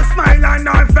just smile on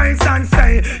her face and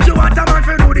say, she want a man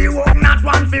for do the work, not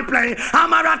one for play.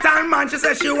 I'm a rattan man, she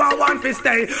says she want one for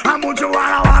stay. I'm would you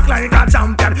wanna walk like a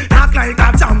champion, talk like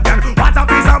a champion. What a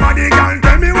piece of body, girl,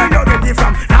 tell me where you get it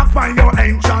from. Knock on your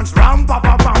entrance, ram pa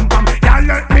pa pam pam. Can't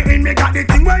let me in, me got the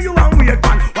thing where you want wait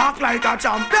man. Walk like a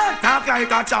champion, talk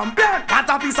like a champion. What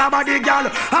a piece of body, girl,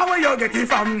 how will you get it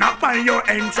from? Knock on your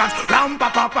entrance, ram pa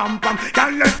pa pam pam.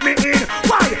 Can't let me in,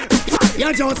 why?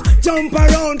 You just jump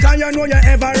around cause you know you're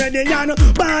ever ready, yan.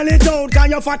 Ball it out cause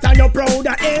you're fat and you're proud,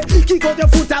 eh. Kick out your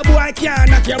foot, a boy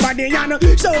can't knock your body, yan.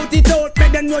 Shout it out,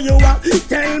 make them know you are.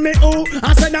 Tell me who,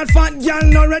 I said that fat girl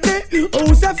not ready.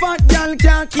 Who say fat girl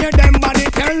can't hear them body?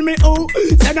 Tell me who,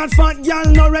 say that fat girl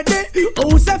not ready.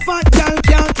 Who say fat girl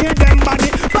can't hear them body?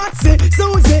 Patsy,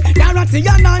 Susie, Dorothy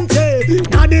and Auntie.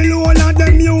 Now the low of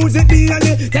the music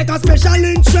daily. Take a special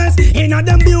interest in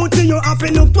them beauty. You have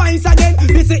to look twice again.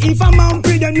 You see if a man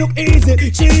pretty, them look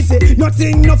easy, cheesy,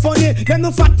 nothing no funny. Them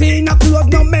no fat in a clothes,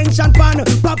 no mention pan,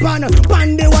 papan,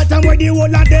 pan the water where the whole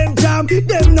of them jam.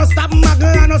 Them no stop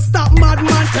muggle and no stop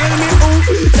madman. Tell me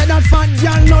who say that fat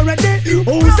girl no ready?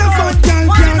 Who say fat girl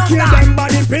can't hear them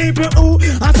body? People who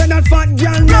I say that fat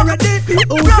girl no ready?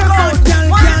 Who say fat girl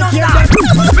can't hear them?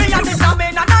 We are the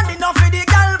stamina and enough for the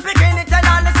girl picking it and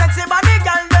all the sexy body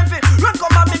girl them fi run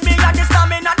come and me and the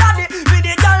stamina daddy for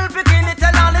the girl picking it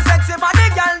and all the sexy body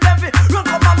girl them fi run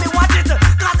come and me watch it.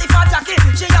 Cause if a Jackie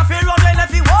she a fi run well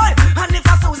if he boy, and if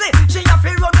a Susie she a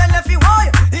fi run well if he boy,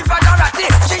 if a Dorothy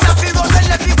she a fi run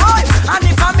well if he boy, and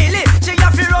if a Millie she a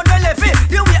fi run well if he.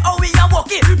 The way how we a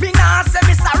walk it, me nah say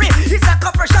me sorry. It's a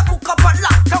couple shot cook up and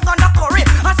lock down on a curry,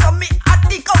 and so me a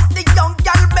dig out the young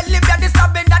girl belly be the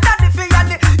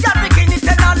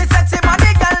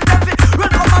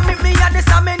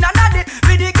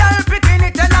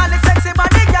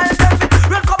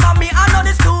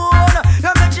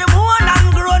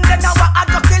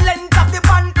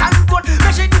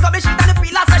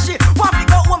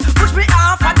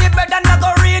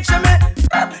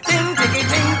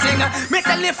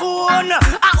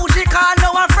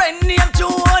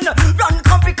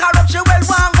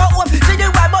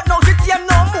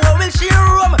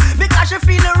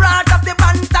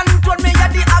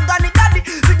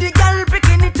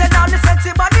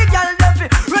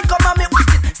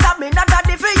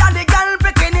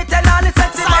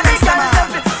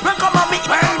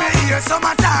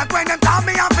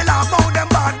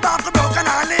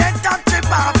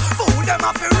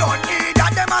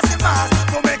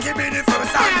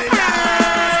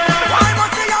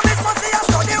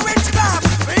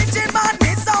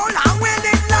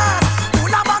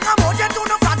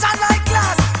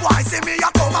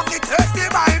take the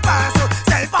bypass. So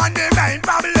self on the main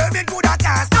problem it coulda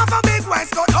cast. Now from big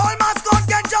West Coast, all mascot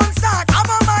get jump start. I'm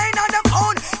a mind on them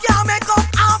own, can't make up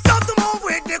half. Love to move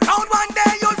with the crowd, one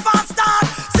day you'll fast start.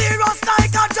 Serious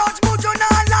like a judge, but you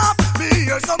not laugh. Me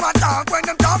hear some attack when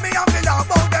them tell me I'm feel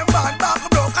about them bad back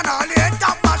broke and all the head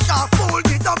top my shop. Pull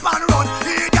it up and run,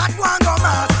 he that one go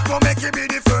mass. Go make it be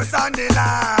the first and the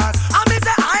last. I me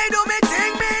say I do me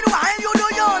thing, meanwhile you do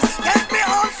yours. Get me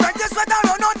all sweat, the sweat and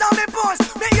run out of me pores.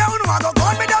 Me here you know I go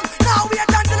gun me down. Now wait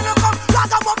until you come,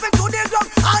 rock a muffin to the ground.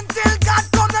 Until God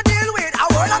come to deal with a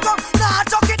world of come. Nah,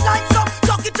 chuck it like some,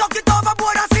 chuck it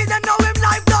overboard and see them know him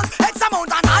life done. X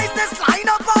amount of niceness line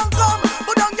up and come.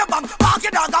 Put down your bum, park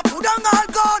your dog, put down all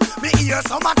gun. Me hear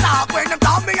some attack when them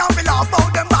tell me I'm feel about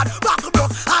them bad. Back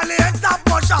broke, and the head stop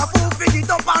much off. Who pick it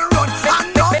up and run. And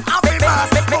not happy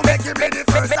mass, go make it be the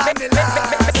first and the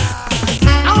last.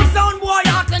 Now sound boy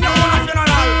acting your one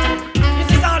funeral. This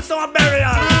is also a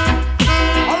burial.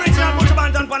 Original Butcher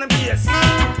Banton on the place.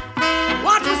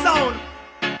 Watch the sound.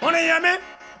 Wanna hear me?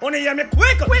 Wanna hear me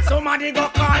quick? Somebody go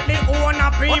call the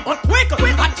owner people quick.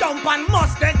 I jump and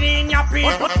mustard in your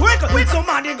people quick.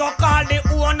 Somebody go call the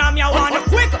owner me I want you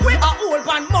quick. A old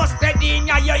man mustard in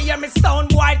ya. You hear me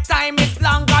sound white time is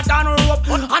longer than rope.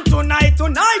 And tonight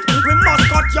we must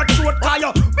cut your throat. Cause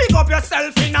you pick up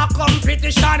yourself in a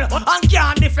competition and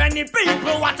can't defend the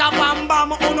people. What a bam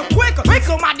bam on quick.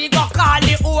 Somebody go call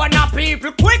the owner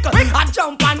people quick. I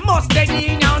jump and mustard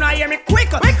in ya. Now hear me quick.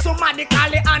 Somebody call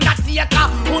the undertaker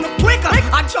on quick.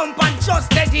 I jump and just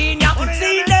dead in ya.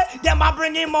 See them a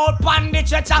bring him out pan the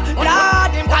stretcher.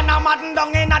 Lord, him can a madden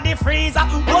down in the freezer.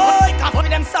 Boy, can for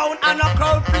them sound and a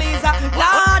crowd pleaser.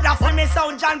 Lord, a for me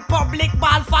sound John public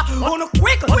ball for on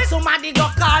quick. Somebody go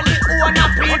call the owner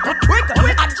people quick.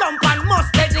 I jump and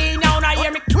mustard in ya. Now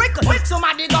hear me quick.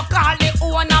 Somebody go call the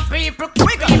owner people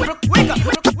quick.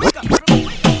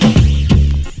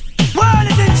 World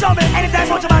is in trouble anytime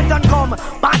much man done come.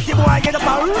 Party boy get up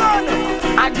and run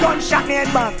and gunshot me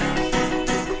head back.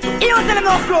 You tell him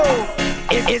no crow.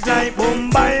 It's like boom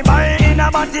bye bye in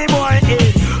a party boy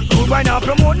head. Good boy now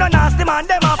promote no nasty man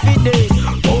them a fit day.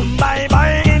 Boom bye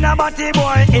bye in a party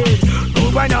boy head.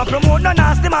 Good boy now promote no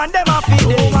nasty man them a fit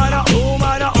day. Oh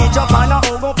man, each up and a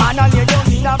hug up and a lay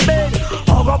down in a bed.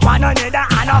 Hug up and a nether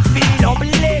and a feel up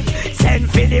leg. Send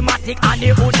Philematic and the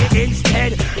hoodie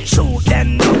instead. Shoot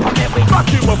them no come every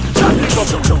party up,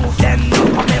 shoot them no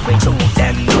come every, shoot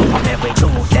them no come every,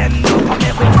 shoot them no come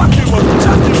every party up.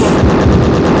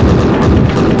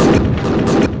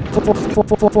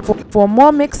 For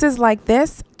more mixes like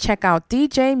this, check out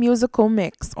DJ Musical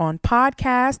Mix on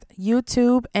podcast,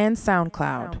 YouTube, and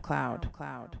SoundCloud.